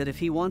Boyd that if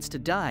he wants to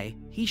die,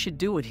 he should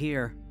do it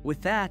here.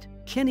 With that,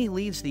 Kenny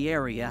leaves the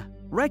area.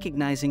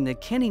 Recognizing that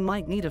Kenny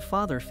might need a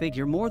father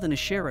figure more than a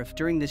sheriff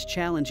during this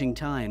challenging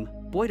time,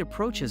 Boyd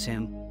approaches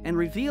him and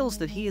reveals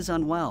that he is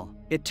unwell.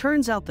 It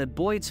turns out that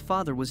Boyd's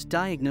father was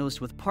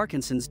diagnosed with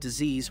Parkinson's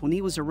disease when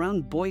he was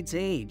around Boyd's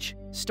age,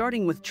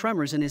 starting with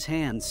tremors in his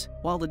hands.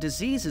 While the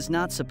disease is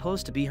not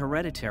supposed to be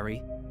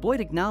hereditary, Boyd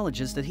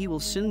acknowledges that he will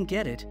soon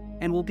get it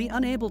and will be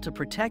unable to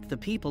protect the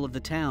people of the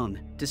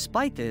town.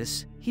 Despite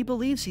this, he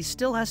believes he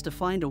still has to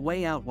find a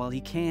way out while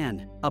he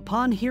can.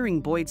 Upon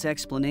hearing Boyd's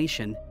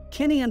explanation,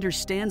 Kenny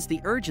understands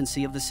the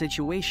urgency of the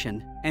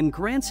situation and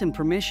grants him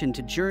permission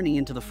to journey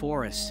into the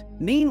forest.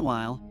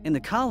 Meanwhile, in the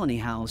colony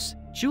house,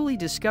 Julie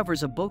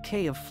discovers a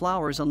bouquet of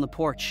flowers on the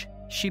porch.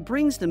 She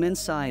brings them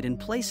inside and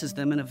places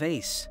them in a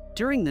vase.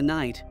 During the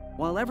night,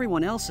 while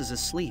everyone else is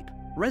asleep,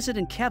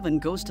 resident Kevin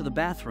goes to the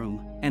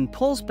bathroom and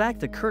pulls back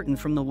the curtain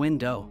from the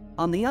window.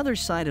 On the other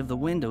side of the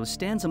window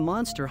stands a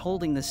monster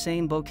holding the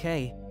same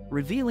bouquet,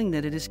 revealing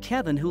that it is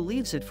Kevin who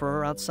leaves it for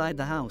her outside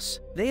the house.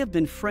 They have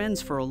been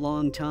friends for a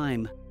long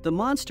time. The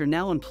monster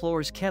now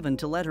implores Kevin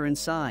to let her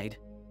inside,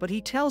 but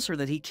he tells her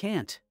that he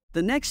can't.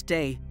 The next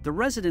day, the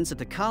residents at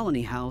the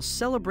colony house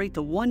celebrate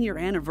the one-year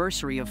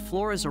anniversary of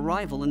Flora's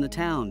arrival in the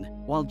town.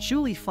 While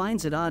Julie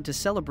finds it odd to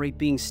celebrate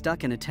being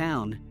stuck in a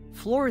town,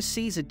 Flora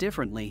sees it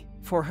differently.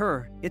 For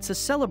her, it's a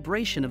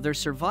celebration of their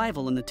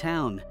survival in the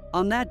town.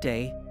 On that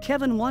day,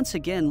 Kevin once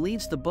again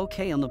leaves the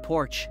bouquet on the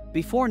porch.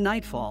 Before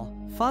nightfall,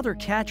 Father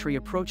Katri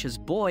approaches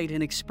Boyd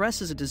and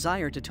expresses a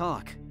desire to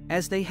talk.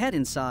 As they head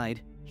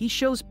inside, he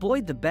shows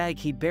Boyd the bag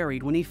he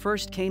buried when he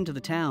first came to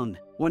the town.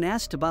 When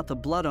asked about the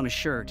blood on a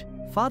shirt,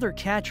 Father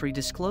Katri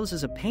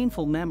discloses a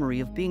painful memory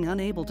of being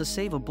unable to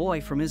save a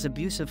boy from his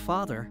abusive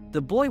father.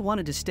 The boy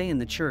wanted to stay in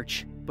the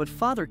church, but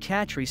Father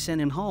Katri sent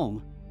him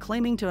home,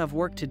 claiming to have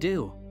work to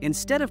do.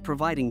 Instead of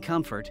providing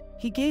comfort,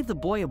 he gave the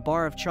boy a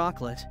bar of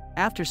chocolate.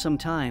 After some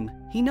time,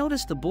 he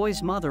noticed the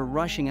boy's mother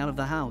rushing out of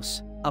the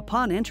house.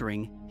 Upon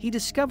entering, he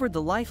discovered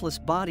the lifeless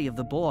body of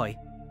the boy,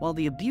 while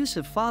the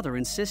abusive father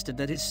insisted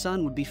that his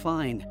son would be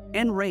fine.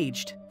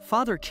 Enraged,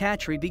 Father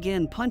Katri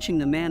began punching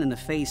the man in the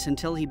face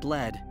until he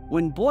bled.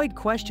 When Boyd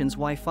questions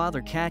why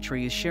Father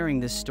Katri is sharing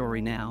this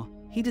story now,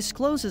 he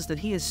discloses that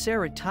he has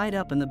Sarah tied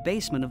up in the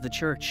basement of the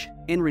church.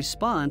 In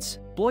response,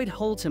 Boyd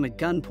holds him at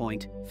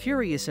gunpoint,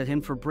 furious at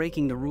him for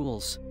breaking the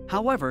rules.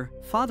 However,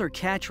 Father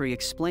Katri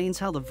explains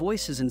how the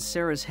voices in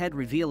Sarah's head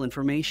reveal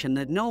information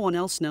that no one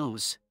else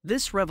knows.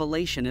 This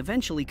revelation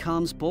eventually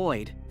calms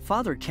Boyd.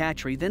 Father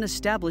Katri then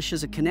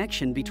establishes a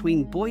connection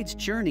between Boyd's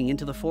journey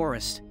into the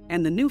forest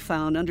and the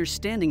newfound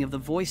understanding of the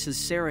voices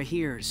Sarah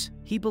hears.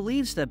 He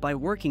believes that by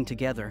working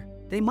together,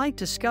 they might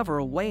discover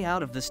a way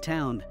out of this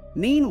town.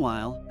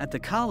 Meanwhile, at the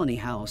colony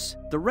house,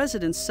 the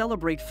residents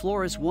celebrate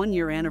Flora's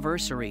one-year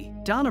anniversary.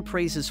 Donna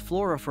praises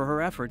Flora for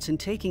her efforts in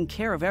taking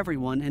care of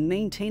everyone and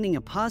maintaining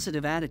a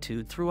positive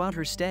attitude throughout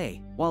her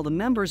stay. While the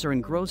members are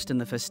engrossed in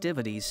the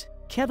festivities,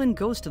 Kevin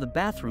goes to the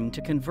bathroom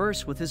to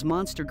converse with his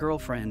monster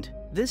girlfriend.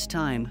 This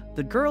time,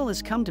 the girl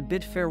has come to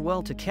bid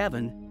farewell to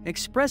Kevin,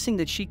 expressing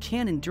that she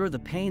can't endure the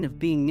pain of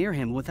being near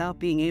him without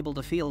being able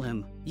to feel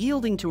him.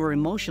 Yielding to her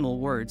emotional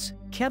words,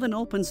 Kevin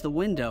opens the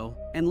window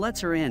and lets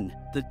her in.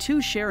 The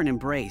two share an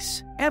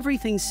embrace.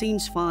 Everything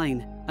seems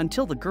fine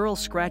until the girl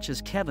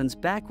scratches Kevin's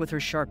back with her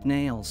sharp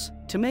nails.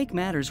 To make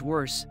matters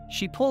worse,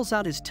 she pulls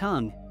out his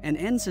tongue and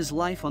ends his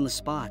life on the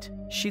spot.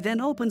 She then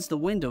opens the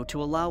window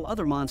to allow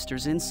other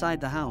monsters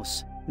inside the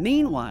house.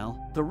 Meanwhile,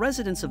 the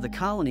residents of the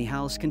colony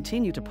house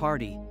continue to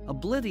party,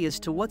 oblivious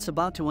to what's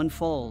about to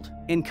unfold.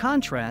 In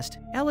contrast,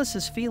 Ellis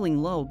is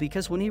feeling low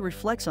because when he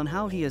reflects on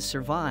how he has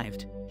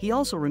survived, he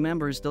also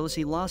remembers those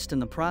he lost in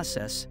the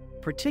process,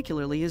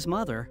 particularly his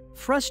mother.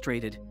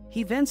 Frustrated,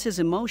 he vents his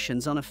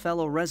emotions on a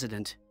fellow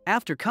resident.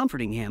 After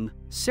comforting him,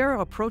 Sarah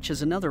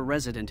approaches another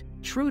resident,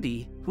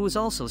 Trudy, who is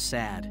also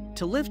sad.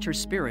 To lift her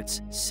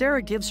spirits,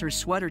 Sarah gives her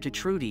sweater to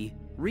Trudy,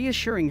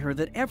 reassuring her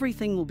that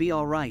everything will be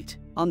all right.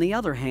 On the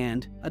other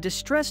hand, a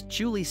distressed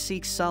Julie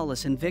seeks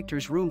solace in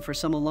Victor's room for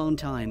some alone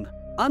time.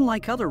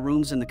 Unlike other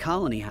rooms in the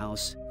colony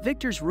house,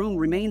 Victor's room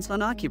remains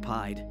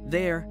unoccupied.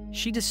 There,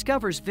 she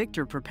discovers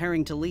Victor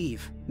preparing to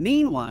leave.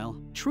 Meanwhile,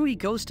 Trudy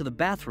goes to the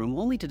bathroom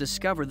only to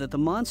discover that the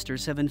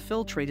monsters have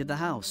infiltrated the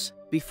house.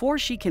 Before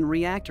she can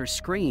react or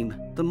scream,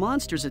 the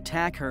monsters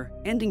attack her,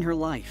 ending her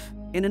life.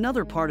 In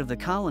another part of the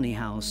colony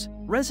house,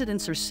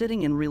 residents are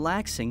sitting and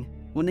relaxing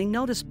when they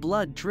notice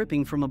blood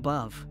dripping from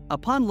above.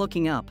 Upon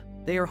looking up,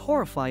 they are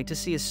horrified to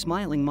see a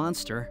smiling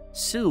monster.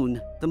 Soon,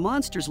 the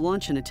monsters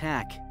launch an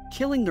attack,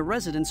 killing the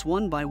residents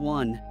one by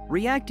one.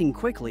 Reacting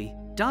quickly,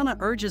 Donna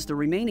urges the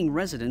remaining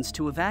residents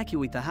to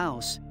evacuate the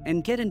house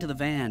and get into the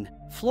van.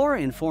 Flora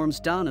informs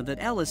Donna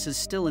that Ellis is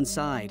still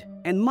inside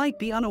and might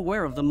be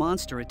unaware of the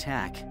monster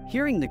attack.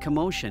 Hearing the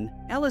commotion,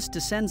 Ellis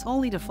descends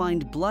only to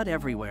find blood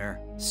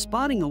everywhere.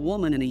 Spotting a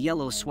woman in a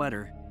yellow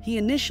sweater, he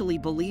initially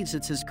believes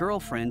it's his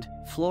girlfriend,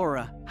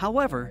 Flora.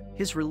 However,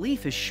 his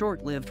relief is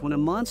short-lived when a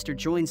monster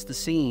joins the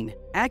scene.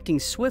 Acting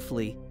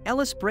swiftly,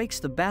 Ellis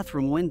breaks the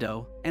bathroom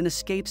window and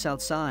escapes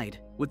outside.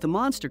 With the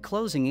monster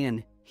closing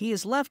in, he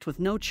is left with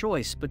no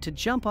choice but to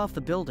jump off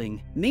the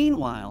building.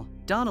 Meanwhile,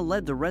 Donna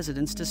led the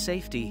residents to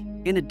safety.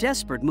 In a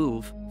desperate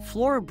move,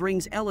 Flora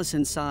brings Ellis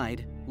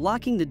inside,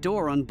 locking the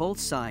door on both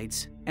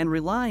sides and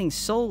relying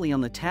solely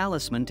on the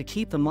talisman to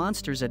keep the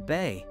monsters at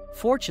bay.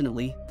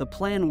 Fortunately, the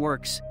plan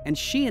works, and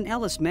she and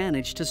Ellis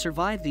manage to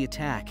survive the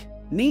attack.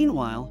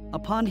 Meanwhile,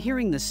 upon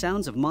hearing the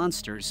sounds of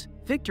monsters,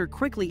 Victor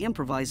quickly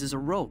improvises a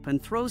rope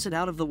and throws it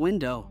out of the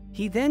window.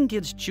 He then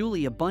gives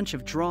Julie a bunch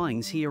of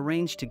drawings he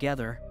arranged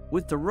together.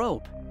 With the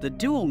rope, the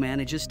duo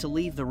manages to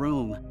leave the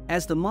room.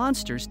 As the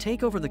monsters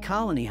take over the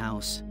colony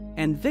house,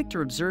 and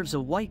Victor observes a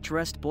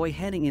white-dressed boy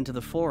heading into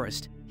the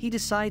forest, he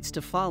decides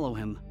to follow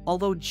him.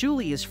 Although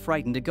Julie is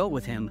frightened to go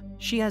with him,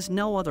 she has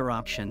no other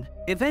option.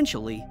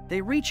 Eventually,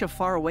 they reach a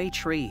faraway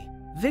tree.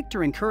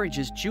 Victor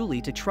encourages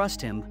Julie to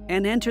trust him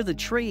and enter the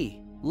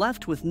tree.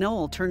 Left with no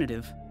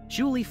alternative,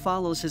 Julie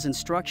follows his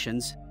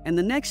instructions, and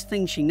the next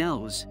thing she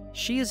knows,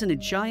 she is in a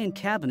giant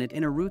cabinet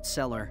in a root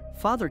cellar.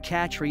 Father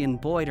Catry and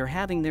Boyd are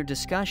having their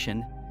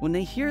discussion when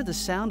they hear the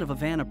sound of a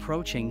van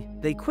approaching.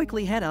 They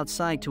quickly head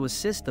outside to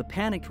assist the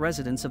panicked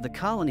residents of the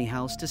colony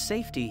house to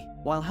safety.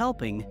 While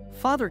helping,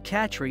 Father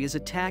Catry is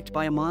attacked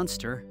by a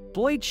monster.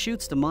 Boyd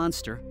shoots the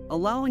monster,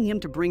 allowing him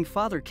to bring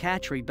Father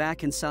Catry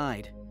back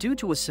inside. Due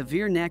to a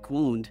severe neck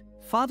wound,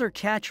 Father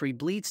Catry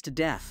bleeds to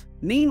death.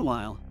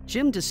 Meanwhile,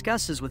 Jim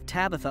discusses with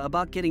Tabitha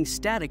about getting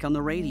static on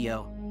the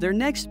radio. Their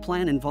next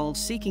plan involves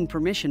seeking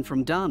permission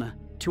from Donna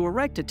to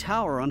erect a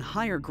tower on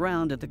higher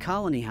ground at the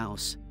colony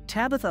house.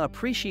 Tabitha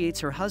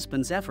appreciates her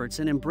husband's efforts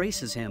and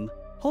embraces him,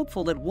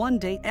 hopeful that one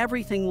day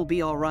everything will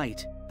be all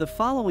right. The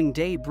following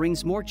day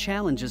brings more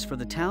challenges for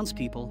the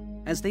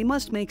townspeople, as they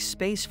must make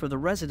space for the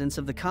residents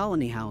of the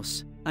colony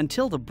house.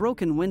 Until the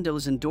broken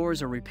windows and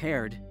doors are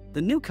repaired,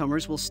 the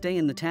newcomers will stay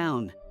in the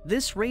town.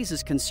 This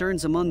raises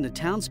concerns among the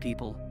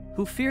townspeople,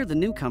 who fear the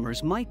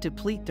newcomers might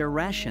deplete their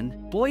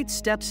ration. Boyd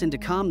steps in to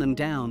calm them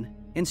down,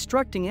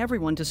 instructing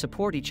everyone to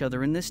support each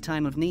other in this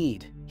time of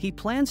need. He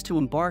plans to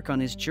embark on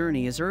his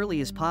journey as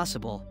early as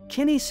possible.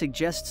 Kinney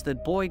suggests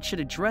that Boyd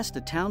should address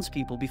the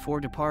townspeople before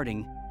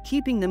departing,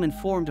 keeping them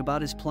informed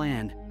about his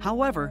plan.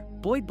 However,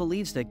 Boyd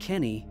believes that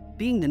Kinney,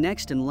 being the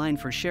next in line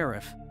for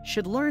sheriff,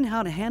 should learn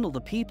how to handle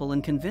the people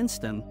and convince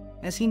them,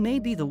 as he may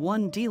be the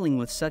one dealing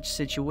with such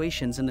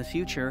situations in the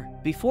future.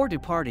 Before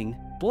departing,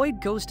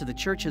 Boyd goes to the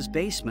church's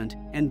basement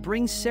and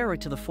brings Sarah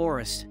to the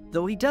forest.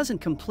 Though he doesn't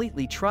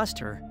completely trust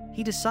her,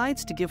 he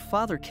decides to give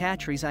Father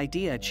Catry's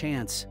idea a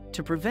chance.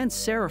 To prevent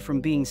Sarah from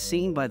being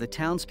seen by the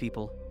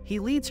townspeople, he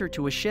leads her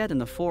to a shed in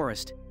the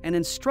forest and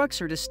instructs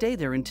her to stay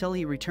there until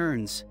he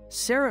returns.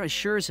 Sarah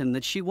assures him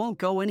that she won't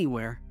go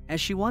anywhere,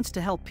 as she wants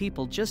to help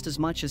people just as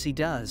much as he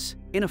does.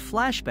 In a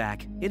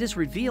flashback, it is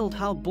revealed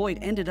how Boyd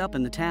ended up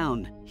in the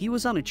town. He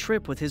was on a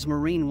trip with his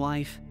Marine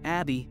wife,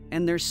 Abby,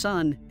 and their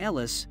son,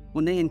 Ellis,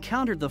 when they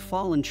encountered the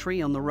fallen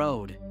tree on the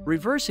road.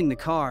 Reversing the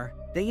car,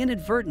 they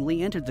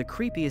inadvertently entered the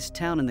creepiest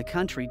town in the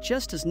country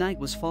just as night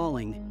was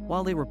falling.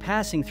 While they were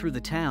passing through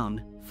the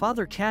town,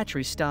 Father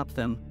Catry stopped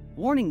them,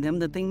 warning them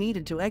that they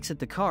needed to exit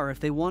the car if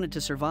they wanted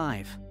to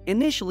survive.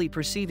 Initially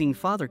perceiving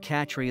Father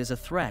Catry as a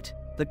threat,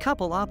 the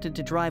couple opted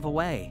to drive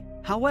away.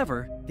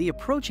 However, the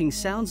approaching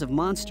sounds of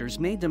monsters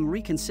made them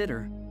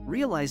reconsider,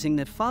 realizing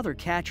that Father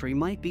Catry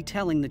might be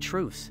telling the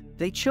truth.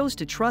 They chose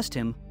to trust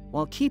him,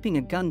 while keeping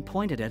a gun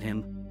pointed at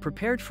him,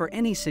 prepared for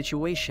any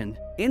situation.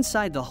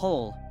 Inside the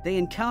hole, they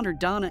encountered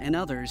Donna and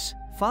others.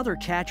 Father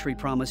Catry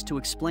promised to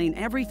explain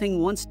everything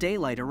once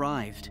daylight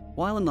arrived.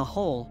 While in the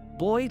hole,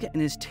 Boyd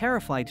and his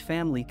terrified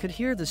family could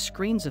hear the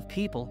screams of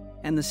people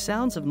and the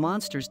sounds of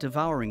monsters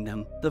devouring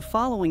them. The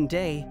following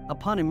day,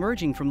 upon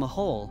emerging from the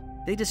hole,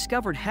 they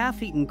discovered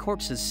half-eaten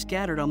corpses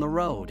scattered on the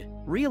road.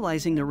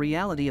 Realizing the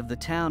reality of the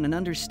town and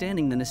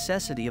understanding the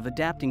necessity of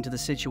adapting to the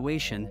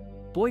situation,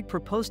 Boyd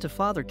proposed to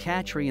Father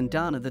Cattry and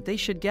Donna that they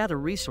should gather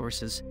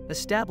resources,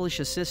 establish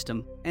a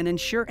system, and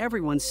ensure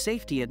everyone's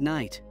safety at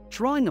night.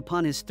 Drawing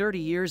upon his 30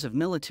 years of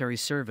military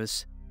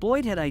service,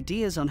 Boyd had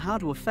ideas on how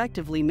to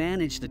effectively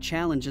manage the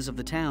challenges of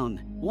the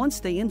town. Once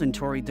they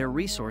inventoried their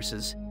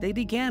resources, they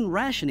began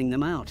rationing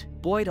them out.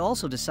 Boyd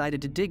also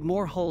decided to dig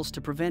more holes to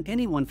prevent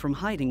anyone from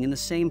hiding in the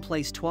same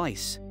place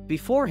twice.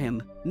 Before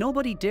him,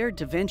 nobody dared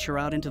to venture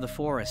out into the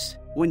forest.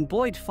 When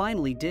Boyd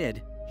finally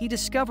did, he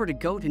discovered a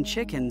goat and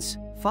chickens.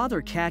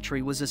 Father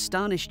Cattry was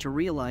astonished to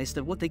realize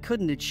that what they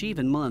couldn't achieve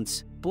in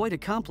months, Boyd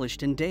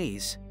accomplished in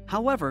days.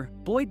 However,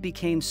 Boyd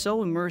became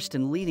so immersed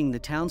in leading the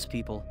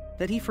townspeople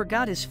that he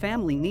forgot his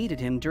family needed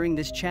him during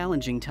this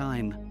challenging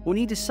time. When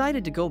he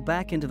decided to go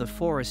back into the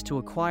forest to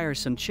acquire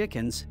some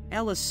chickens,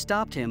 Ellis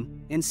stopped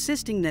him,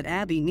 insisting that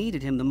Abby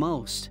needed him the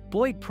most.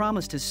 Boyd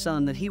promised his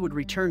son that he would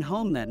return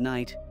home that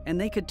night, and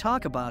they could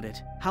talk about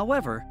it.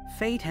 However,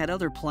 fate had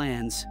other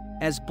plans.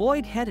 As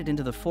Boyd headed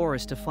into the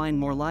forest to find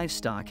more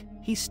livestock,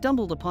 he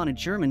stumbled upon a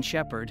German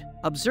shepherd.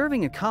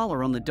 Observing a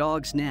collar on the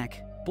dog's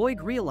neck,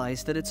 Boyd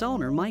realized that its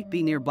owner might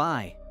be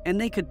nearby, and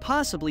they could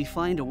possibly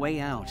find a way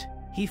out.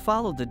 He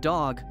followed the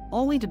dog,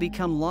 only to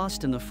become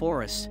lost in the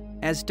forest.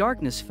 As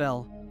darkness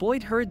fell,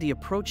 Boyd heard the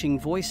approaching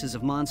voices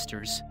of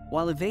monsters.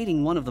 While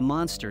evading one of the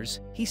monsters,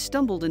 he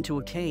stumbled into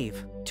a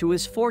cave. To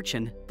his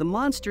fortune, the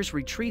monsters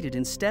retreated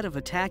instead of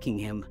attacking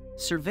him.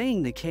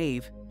 Surveying the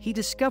cave, he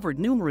discovered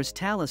numerous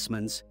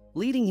talismans,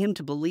 leading him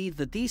to believe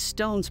that these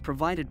stones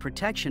provided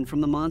protection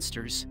from the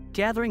monsters.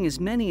 Gathering as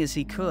many as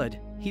he could,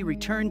 he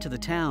returned to the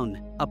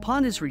town.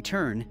 Upon his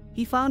return,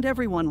 he found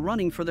everyone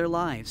running for their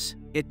lives.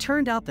 It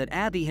turned out that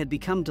Abby had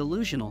become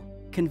delusional,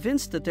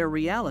 convinced that their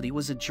reality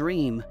was a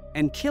dream,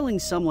 and killing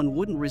someone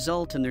wouldn't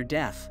result in their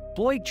death.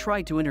 Boyd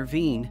tried to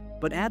intervene,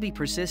 but Abby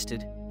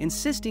persisted,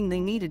 insisting they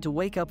needed to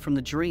wake up from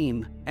the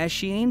dream. As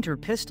she aimed her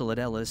pistol at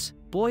Ellis,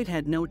 Boyd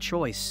had no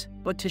choice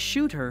but to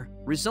shoot her,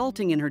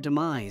 resulting in her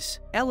demise.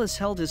 Ellis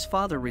held his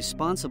father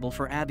responsible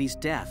for Abby's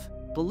death,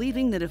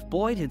 believing that if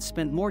Boyd had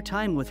spent more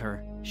time with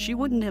her, she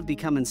wouldn't have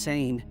become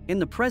insane. In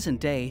the present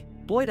day,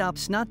 Boyd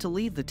opts not to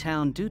leave the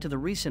town due to the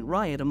recent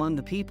riot among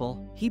the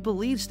people. He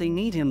believes they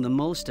need him the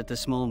most at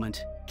this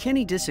moment.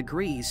 Kenny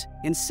disagrees,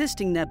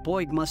 insisting that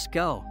Boyd must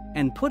go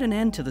and put an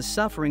end to the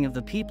suffering of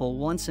the people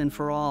once and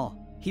for all.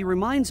 He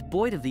reminds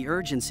Boyd of the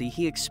urgency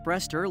he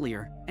expressed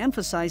earlier,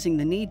 emphasizing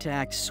the need to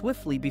act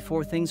swiftly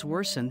before things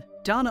worsen.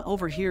 Donna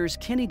overhears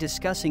Kenny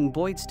discussing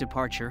Boyd's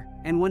departure,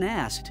 and when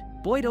asked,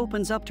 Boyd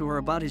opens up to her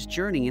about his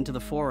journey into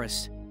the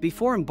forest.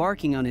 Before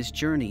embarking on his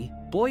journey,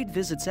 Boyd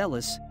visits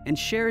Ellis and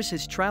shares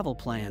his travel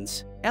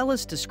plans.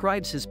 Ellis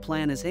describes his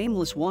plan as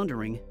aimless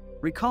wandering,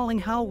 recalling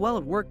how well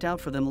it worked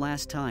out for them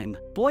last time.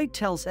 Boyd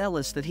tells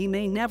Ellis that he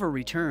may never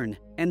return,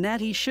 and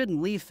that he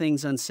shouldn't leave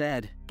things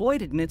unsaid.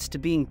 Boyd admits to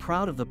being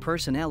proud of the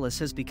person Ellis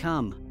has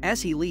become.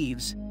 As he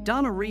leaves,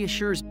 Donna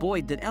reassures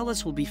Boyd that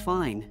Ellis will be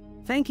fine,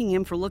 thanking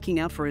him for looking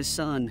out for his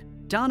son.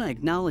 Donna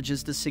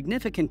acknowledges the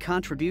significant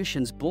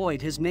contributions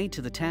Boyd has made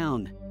to the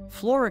town.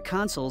 Flora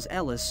consoles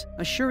Ellis,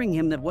 assuring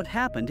him that what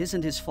happened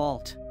isn't his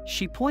fault.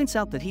 She points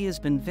out that he has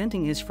been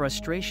venting his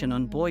frustration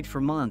on Boyd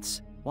for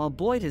months, while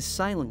Boyd has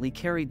silently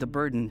carried the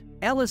burden.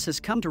 Ellis has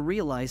come to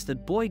realize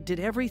that Boyd did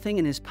everything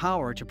in his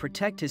power to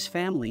protect his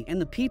family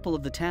and the people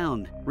of the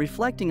town.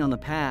 Reflecting on the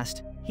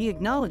past, he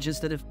acknowledges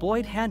that if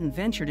Boyd hadn't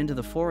ventured into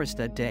the forest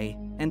that day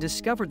and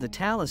discovered the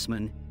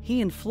talisman,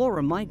 he and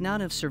Flora might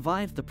not have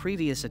survived the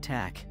previous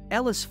attack.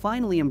 Ellis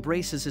finally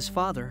embraces his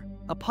father,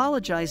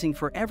 apologizing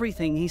for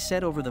everything he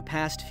said over the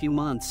past few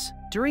months.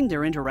 During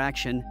their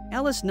interaction,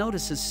 Ellis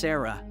notices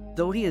Sarah.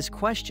 Though he has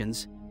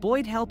questions,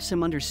 Boyd helps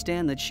him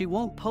understand that she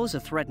won't pose a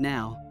threat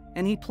now,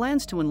 and he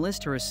plans to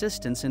enlist her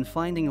assistance in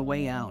finding a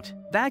way out.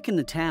 Back in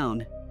the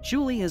town,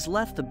 Julie has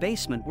left the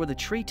basement where the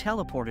tree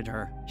teleported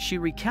her. She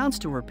recounts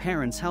to her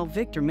parents how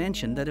Victor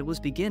mentioned that it was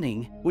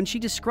beginning. When she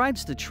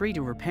describes the tree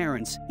to her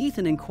parents,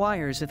 Ethan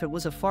inquires if it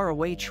was a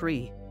faraway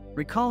tree,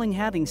 recalling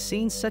having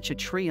seen such a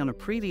tree on a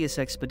previous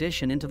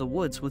expedition into the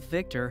woods with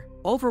Victor.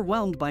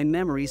 Overwhelmed by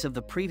memories of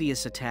the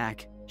previous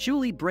attack,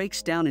 Julie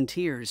breaks down in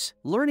tears.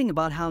 Learning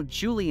about how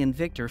Julie and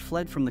Victor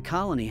fled from the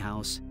colony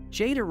house,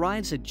 Jade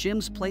arrives at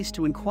Jim's place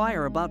to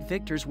inquire about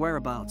Victor's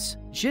whereabouts.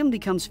 Jim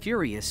becomes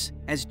furious,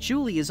 as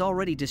Julie is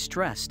already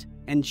distressed,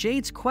 and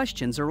Jade's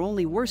questions are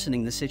only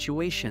worsening the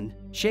situation.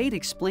 Jade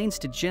explains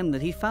to Jim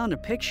that he found a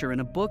picture in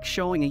a book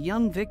showing a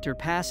young Victor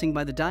passing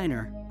by the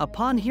diner.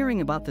 Upon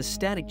hearing about the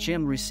static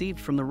Jim received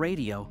from the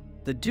radio,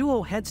 the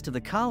duo heads to the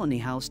colony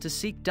house to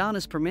seek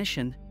Donna's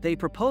permission. They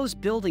propose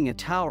building a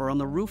tower on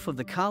the roof of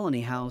the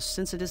colony house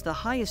since it is the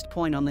highest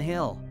point on the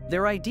hill.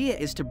 Their idea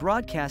is to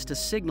broadcast a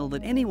signal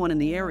that anyone in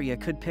the area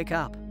could pick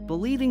up.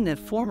 Believing that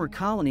former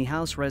colony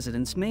house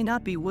residents may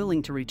not be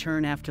willing to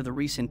return after the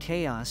recent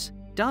chaos,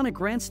 Donna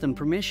grants them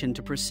permission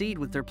to proceed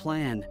with their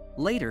plan.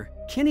 Later,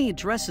 Kenny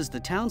addresses the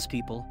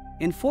townspeople,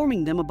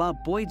 informing them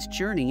about Boyd's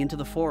journey into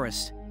the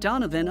forest.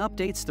 Donna then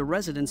updates the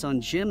residents on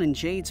Jim and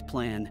Jade's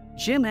plan.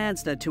 Jim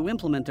adds that to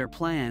implement their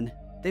plan,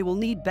 they will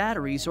need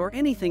batteries or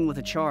anything with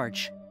a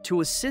charge.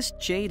 To assist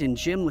Jade and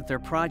Jim with their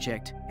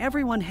project,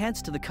 everyone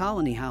heads to the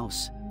colony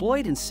house.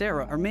 Boyd and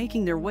Sarah are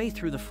making their way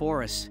through the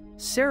forest.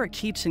 Sarah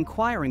keeps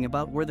inquiring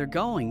about where they're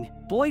going.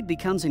 Boyd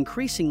becomes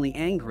increasingly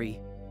angry,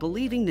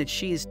 believing that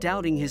she is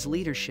doubting his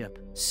leadership.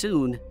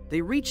 Soon,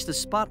 they reach the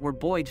spot where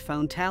Boyd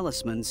found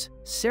talismans.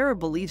 Sarah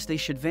believes they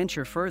should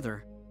venture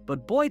further,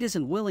 but Boyd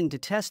isn't willing to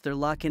test their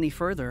luck any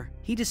further.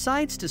 He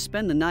decides to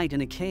spend the night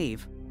in a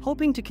cave,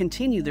 hoping to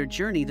continue their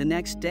journey the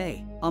next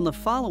day. On the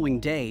following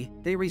day,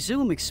 they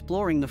resume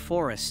exploring the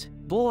forest.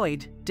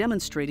 Boyd,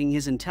 demonstrating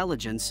his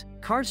intelligence,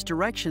 carves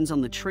directions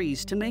on the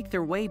trees to make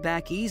their way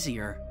back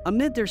easier.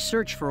 Amid their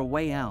search for a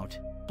way out,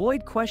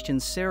 Boyd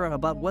questions Sarah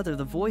about whether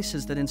the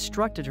voices that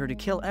instructed her to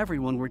kill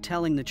everyone were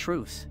telling the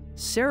truth.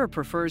 Sarah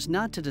prefers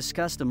not to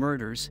discuss the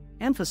murders,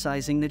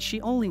 emphasizing that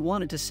she only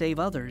wanted to save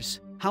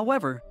others.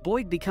 However,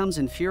 Boyd becomes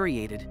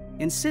infuriated,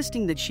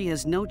 insisting that she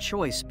has no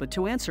choice but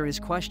to answer his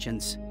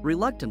questions.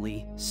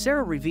 Reluctantly,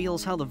 Sarah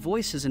reveals how the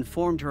voices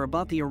informed her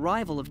about the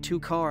arrival of 2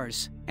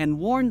 cars, and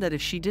warned that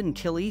if she didn't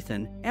kill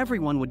Ethan,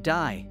 everyone would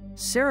die.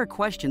 Sarah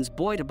questions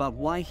Boyd about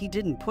why he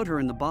didn't put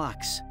her in the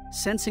box.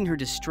 Sensing her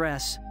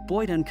distress,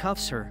 Boyd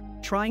uncuffs her,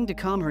 trying to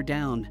calm her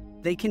down.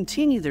 They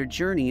continue their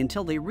journey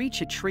until they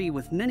reach a tree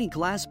with many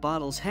glass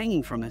bottles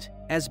hanging from it.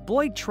 As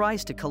Boyd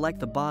tries to collect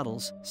the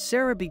bottles,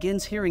 Sarah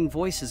begins hearing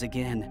voices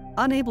again.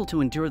 Unable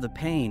to endure the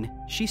pain,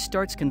 she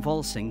starts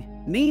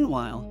convulsing.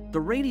 Meanwhile, the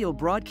radio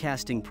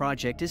broadcasting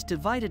project is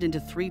divided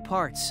into 3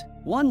 parts.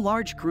 One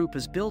large group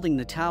is building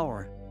the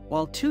tower,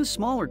 while 2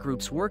 smaller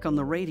groups work on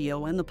the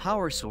radio and the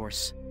power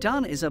source.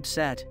 Donna is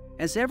upset,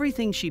 as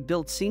everything she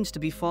built seems to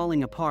be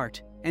falling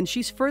apart, and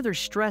she's further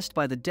stressed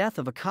by the death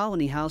of a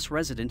colony house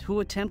resident who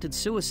attempted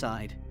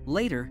suicide.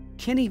 Later,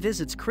 Kenny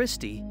visits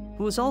Christy,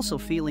 who is also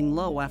feeling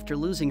low after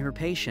losing her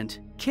patient.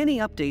 Kenny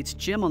updates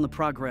Jim on the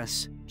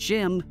progress.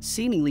 Jim,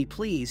 seemingly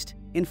pleased,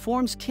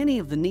 informs Kenny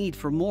of the need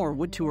for more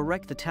wood to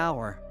erect the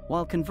tower.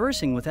 While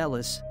conversing with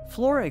Ellis,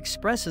 Flora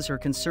expresses her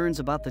concerns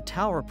about the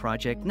tower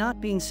project not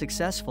being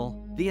successful.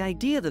 The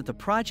idea that the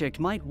project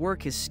might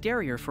work is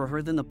scarier for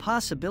her than the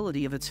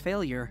possibility of its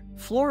failure.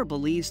 Flora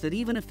believes that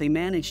even if they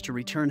manage to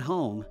return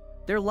home,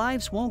 their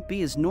lives won't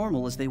be as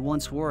normal as they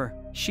once were.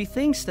 She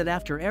thinks that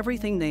after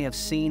everything they have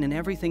seen and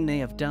everything they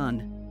have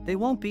done, they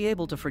won't be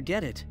able to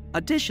forget it.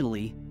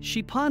 Additionally,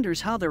 she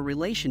ponders how their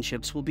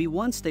relationships will be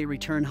once they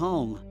return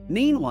home.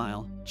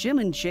 Meanwhile, Jim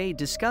and Jade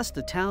discuss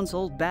the town's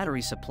old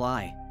battery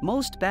supply.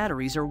 Most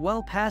batteries are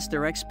well past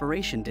their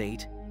expiration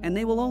date, and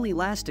they will only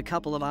last a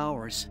couple of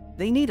hours.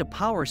 They need a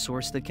power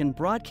source that can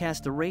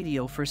broadcast the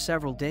radio for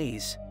several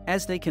days.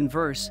 As they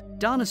converse,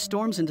 Donna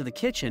storms into the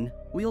kitchen,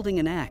 wielding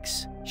an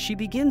axe. She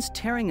begins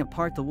tearing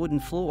apart the wooden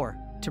floor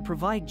to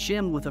provide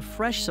Jim with a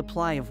fresh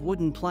supply of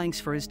wooden planks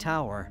for his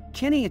tower.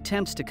 Kenny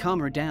attempts to calm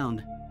her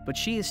down, but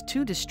she is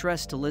too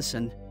distressed to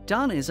listen.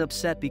 Donna is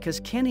upset because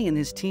Kenny and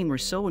his team are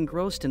so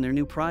engrossed in their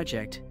new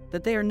project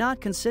that they are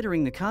not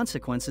considering the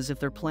consequences if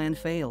their plan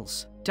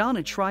fails.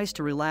 Donna tries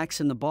to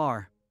relax in the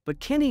bar, but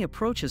Kenny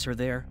approaches her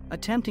there,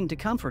 attempting to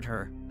comfort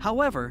her.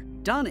 However,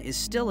 Donna is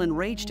still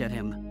enraged at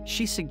him.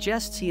 She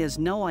suggests he has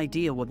no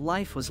idea what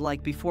life was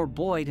like before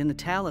Boyd and the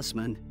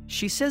talisman.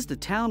 She says the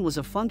town was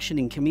a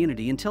functioning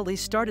community until they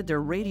started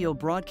their radio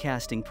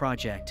broadcasting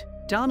project.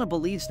 Donna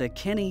believes that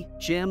Kenny,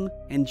 Jim,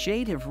 and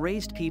Jade have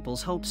raised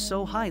people's hopes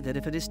so high that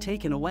if it is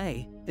taken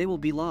away, they will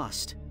be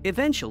lost.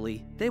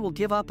 Eventually, they will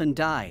give up and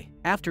die.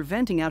 After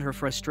venting out her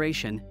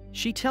frustration,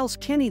 she tells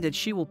Kenny that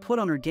she will put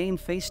on her game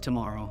face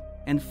tomorrow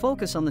and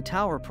focus on the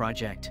tower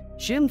project.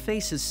 Jim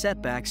faces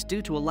setbacks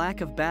due to a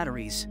lack of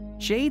batteries.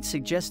 Jade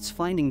suggests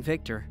finding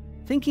Victor,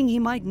 thinking he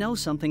might know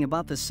something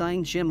about the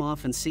sign Jim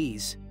often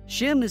sees.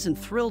 Jim isn't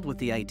thrilled with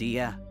the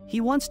idea. He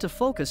wants to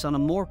focus on a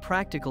more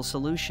practical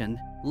solution.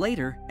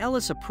 Later,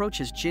 Ellis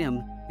approaches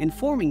Jim,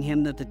 informing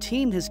him that the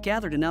team has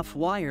gathered enough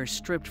wire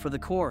stripped for the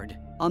cord.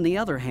 On the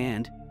other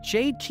hand,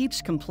 Jade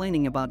keeps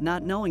complaining about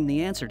not knowing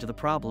the answer to the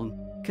problem.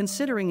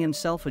 Considering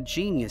himself a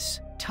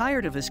genius,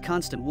 tired of his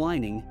constant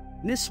whining,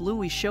 Miss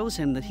Louie shows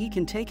him that he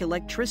can take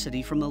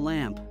electricity from the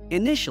lamp.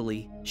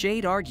 Initially,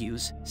 Jade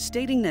argues,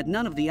 stating that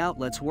none of the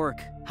outlets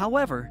work.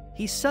 However,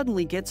 he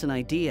suddenly gets an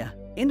idea,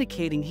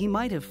 indicating he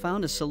might have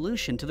found a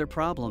solution to their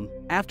problem.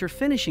 After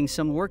finishing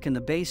some work in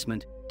the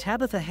basement,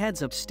 Tabitha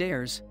heads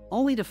upstairs,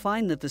 only to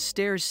find that the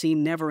stairs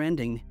seem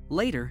never-ending.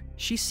 Later,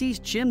 she sees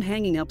Jim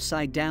hanging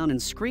upside down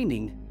and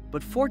screaming,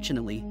 but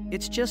fortunately,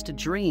 it's just a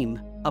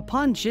dream.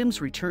 Upon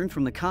Jim's return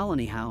from the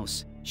colony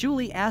house,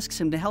 Julie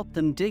asks him to help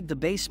them dig the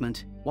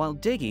basement. While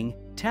digging,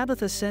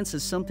 Tabitha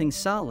senses something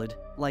solid,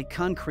 like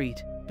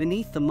concrete,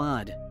 beneath the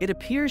mud. It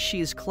appears she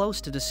is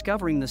close to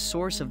discovering the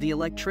source of the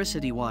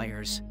electricity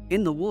wires.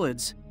 In the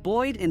woods,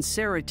 Boyd and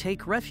Sarah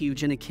take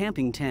refuge in a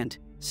camping tent,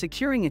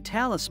 securing a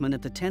talisman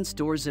at the tent's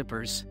door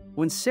zippers.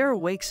 When Sarah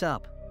wakes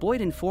up, Boyd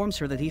informs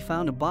her that he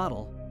found a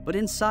bottle, but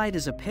inside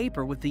is a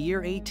paper with the year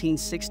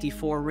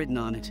 1864 written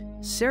on it.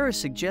 Sarah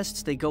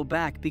suggests they go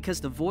back because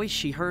the voice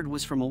she heard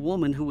was from a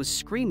woman who was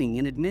screaming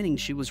and admitting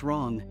she was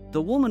wrong.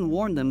 The woman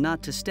warned them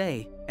not to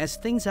stay, as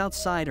things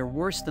outside are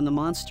worse than the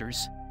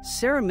monsters.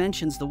 Sarah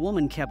mentions the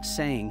woman kept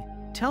saying,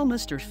 "Tell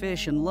Mr.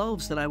 Fish and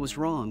Loaves that I was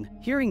wrong."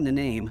 Hearing the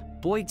name,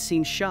 Boyd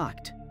seems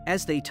shocked.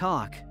 As they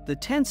talk, the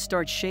tent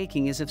starts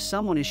shaking as if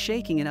someone is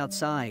shaking it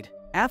outside.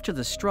 After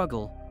the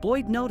struggle,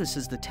 Boyd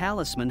notices the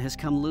talisman has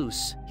come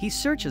loose. He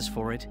searches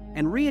for it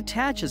and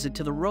reattaches it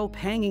to the rope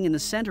hanging in the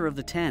center of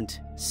the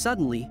tent.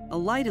 Suddenly, a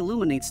light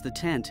illuminates the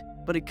tent,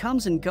 but it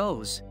comes and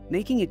goes,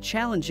 making it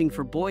challenging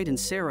for Boyd and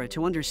Sarah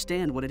to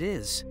understand what it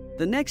is.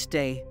 The next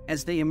day,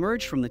 as they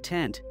emerge from the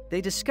tent,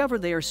 they discover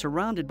they are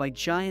surrounded by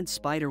giant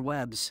spider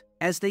webs.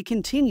 As they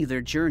continue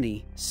their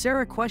journey,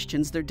 Sarah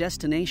questions their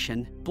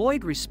destination.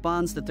 Boyd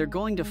responds that they're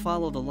going to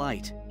follow the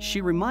light. She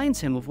reminds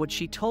him of what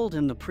she told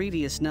him the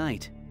previous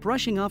night.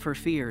 Brushing off her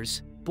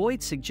fears,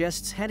 Boyd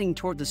suggests heading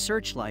toward the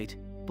searchlight,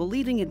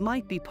 believing it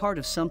might be part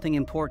of something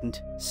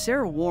important.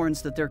 Sarah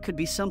warns that there could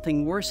be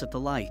something worse at the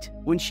light.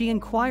 When she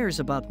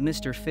inquires about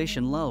Mr. Fish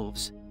and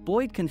Loaves,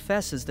 Boyd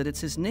confesses that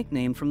it's his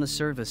nickname from the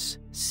service.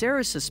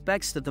 Sarah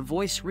suspects that the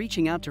voice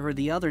reaching out to her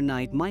the other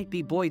night might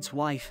be Boyd's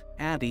wife,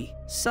 Abby.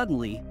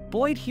 Suddenly,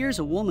 Boyd hears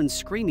a woman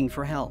screaming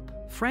for help.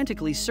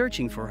 Frantically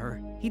searching for her,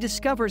 he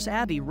discovers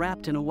Abby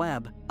wrapped in a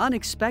web.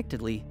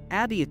 Unexpectedly,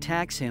 Abby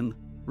attacks him,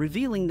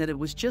 revealing that it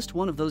was just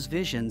one of those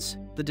visions.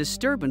 The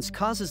disturbance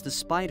causes the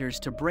spiders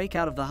to break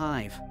out of the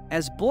hive.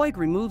 As Boyd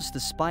removes the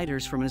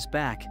spiders from his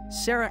back,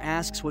 Sarah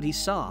asks what he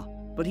saw,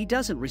 but he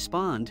doesn't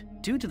respond.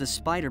 Due to the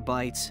spider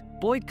bites,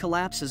 Boyd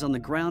collapses on the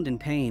ground in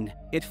pain.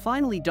 It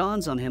finally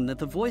dawns on him that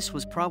the voice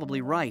was probably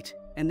right,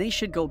 and they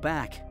should go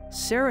back.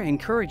 Sarah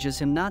encourages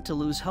him not to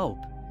lose hope,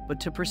 but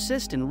to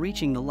persist in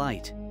reaching the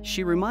light.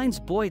 She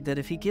reminds Boyd that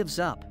if he gives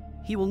up,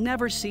 he will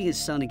never see his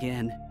son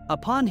again.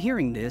 Upon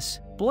hearing this,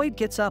 Boyd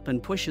gets up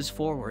and pushes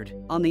forward.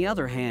 On the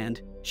other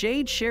hand,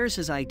 Jade shares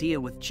his idea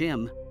with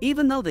Jim.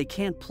 Even though they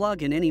can't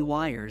plug in any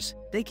wires,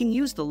 they can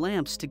use the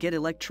lamps to get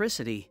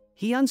electricity.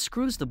 He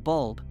unscrews the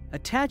bulb,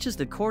 attaches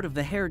the cord of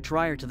the hair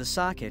dryer to the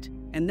socket,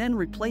 and then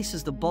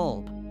replaces the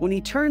bulb. When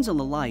he turns on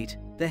the light,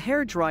 the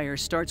hair dryer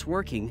starts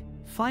working,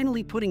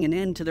 finally putting an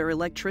end to their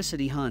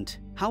electricity hunt.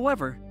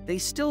 However, they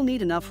still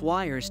need enough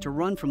wires to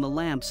run from the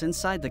lamps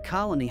inside the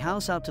colony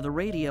house out to the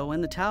radio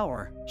and the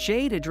tower.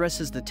 Jade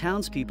addresses the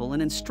townspeople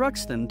and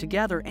instructs them to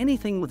gather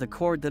anything with a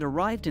cord that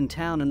arrived in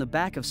town in the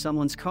back of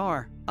someone's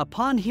car.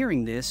 Upon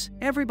hearing this,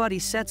 everybody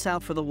sets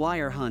out for the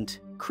wire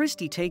hunt.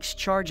 Christy takes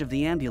charge of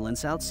the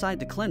ambulance outside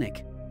the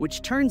clinic,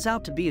 which turns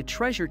out to be a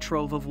treasure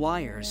trove of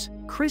wires.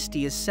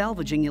 Christy is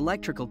salvaging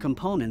electrical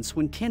components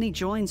when Kenny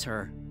joins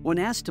her. When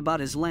asked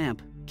about his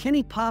lamp,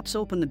 Kenny pops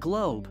open the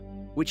globe,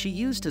 which he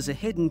used as a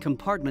hidden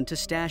compartment to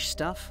stash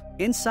stuff.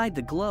 Inside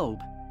the globe,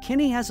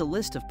 Kenny has a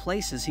list of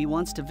places he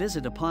wants to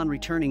visit upon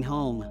returning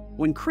home.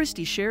 When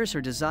Christy shares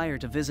her desire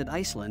to visit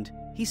Iceland,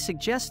 he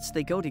suggests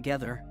they go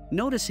together.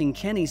 Noticing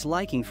Kenny's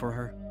liking for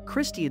her,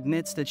 Christy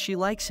admits that she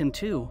likes him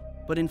too,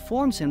 but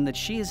informs him that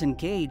she is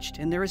engaged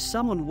and there is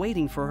someone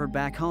waiting for her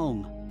back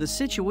home. The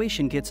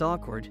situation gets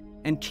awkward,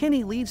 and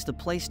Kenny leaves the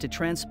place to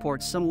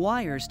transport some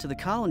wires to the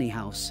colony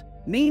house.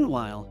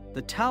 Meanwhile,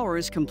 the tower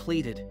is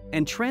completed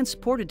and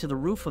transported to the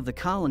roof of the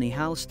colony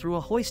house through a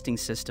hoisting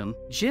system.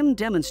 Jim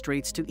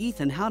demonstrates to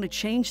Ethan how to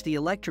change the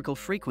electrical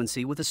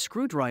frequency with a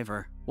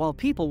screwdriver. While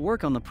people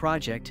work on the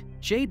project,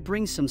 Jade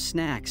brings some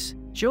snacks,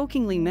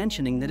 jokingly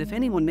mentioning that if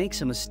anyone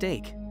makes a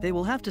mistake, they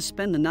will have to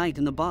spend the night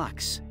in the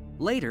box.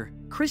 Later,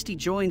 Christy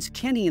joins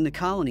Kenny in the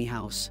colony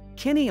house.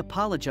 Kenny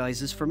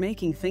apologizes for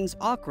making things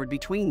awkward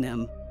between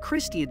them.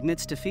 Christy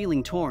admits to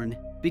feeling torn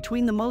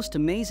between the most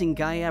amazing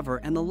guy ever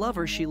and the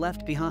lover she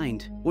left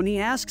behind. When he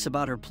asks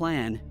about her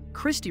plan,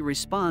 Christy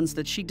responds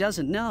that she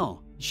doesn't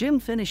know. Jim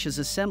finishes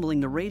assembling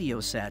the radio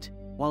set,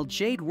 while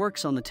Jade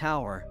works on the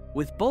tower.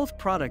 With both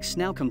products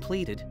now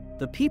completed,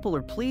 the people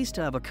are pleased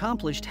to have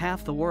accomplished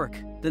half the work.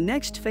 The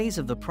next phase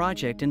of the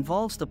project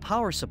involves the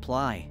power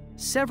supply.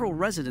 Several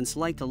residents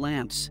light the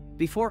lamps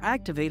before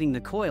activating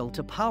the coil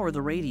to power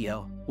the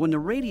radio. When the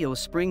radio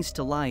springs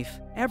to life,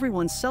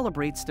 everyone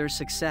celebrates their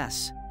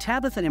success.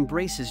 Tabitha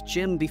embraces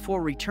Jim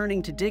before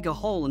returning to dig a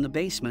hole in the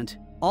basement.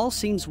 All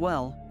seems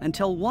well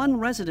until one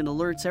resident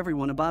alerts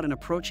everyone about an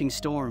approaching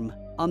storm.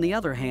 On the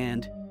other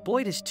hand,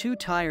 Boyd is too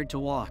tired to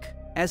walk.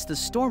 As the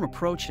storm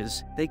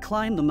approaches, they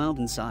climb the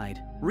mountainside.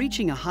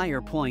 Reaching a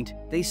higher point,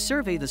 they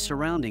survey the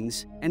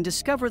surroundings and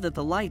discover that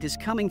the light is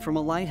coming from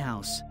a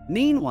lighthouse.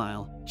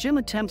 Meanwhile, Jim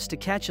attempts to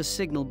catch a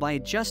signal by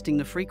adjusting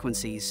the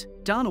frequencies.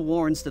 Donna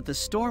warns that the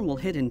storm will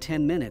hit in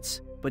 10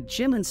 minutes, but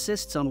Jim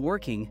insists on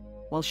working,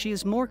 while she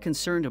is more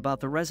concerned about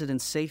the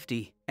residents'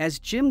 safety. As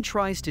Jim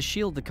tries to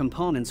shield the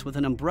components with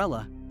an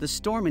umbrella, the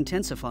storm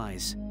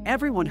intensifies.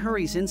 Everyone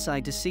hurries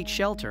inside to seek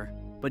shelter,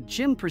 but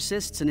Jim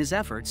persists in his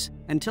efforts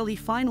until he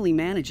finally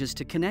manages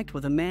to connect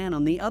with a man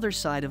on the other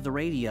side of the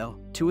radio.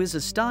 To his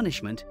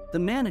astonishment, the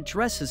man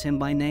addresses him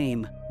by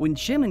name. When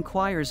Jim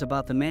inquires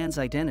about the man's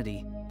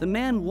identity, The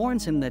man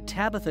warns him that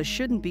Tabitha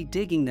shouldn't be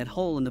digging that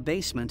hole in the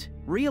basement.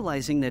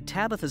 Realizing that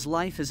Tabitha's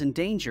life is in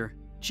danger,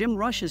 Jim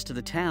rushes to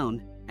the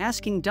town,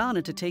 asking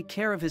Donna to take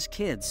care of his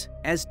kids.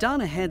 As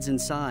Donna heads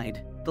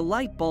inside, the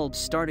light bulbs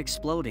start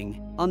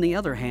exploding. On the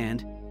other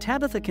hand,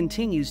 Tabitha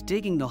continues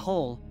digging the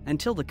hole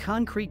until the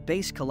concrete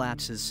base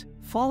collapses.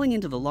 Falling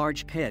into the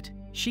large pit,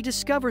 she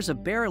discovers a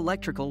bare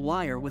electrical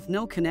wire with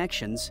no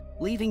connections,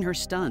 leaving her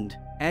stunned.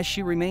 As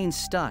she remains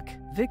stuck,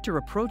 Victor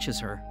approaches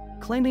her,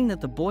 claiming that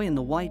the boy in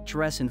the white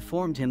dress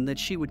informed him that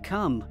she would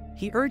come.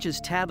 He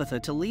urges Tabitha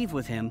to leave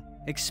with him,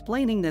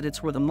 explaining that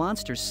it's where the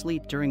monsters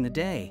sleep during the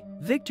day.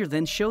 Victor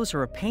then shows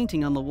her a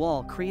painting on the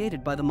wall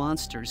created by the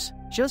monsters.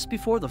 Just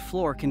before the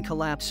floor can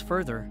collapse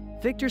further,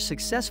 Victor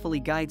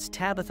successfully guides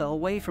Tabitha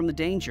away from the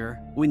danger.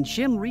 When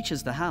Jim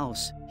reaches the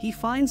house, he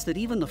finds that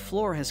even the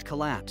floor has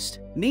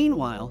collapsed.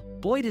 Meanwhile,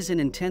 Boyd is in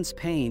intense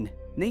pain,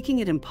 making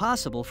it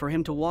impossible for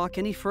him to walk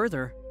any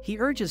further. He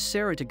urges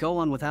Sarah to go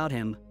on without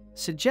him,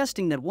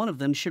 suggesting that one of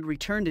them should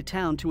return to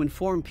town to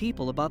inform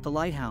people about the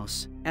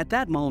lighthouse. At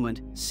that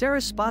moment,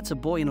 Sarah spots a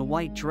boy in a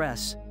white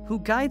dress, who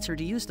guides her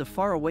to use the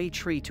faraway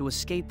tree to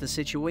escape the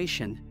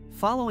situation.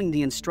 Following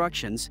the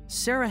instructions,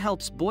 Sarah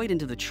helps Boyd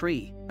into the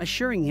tree,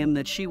 assuring him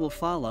that she will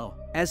follow.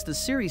 As the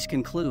series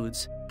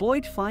concludes,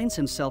 Boyd finds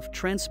himself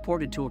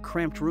transported to a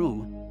cramped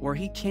room where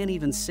he can't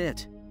even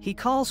sit. He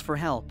calls for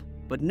help,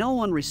 but no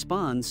one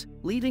responds,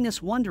 leaving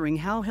us wondering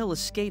how he'll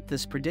escape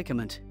this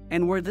predicament,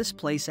 and where this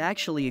place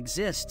actually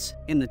exists,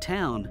 in the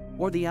town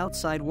or the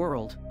outside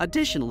world.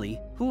 Additionally,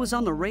 who was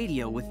on the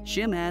radio with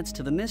Jim adds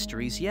to the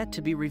mysteries yet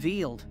to be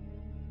revealed.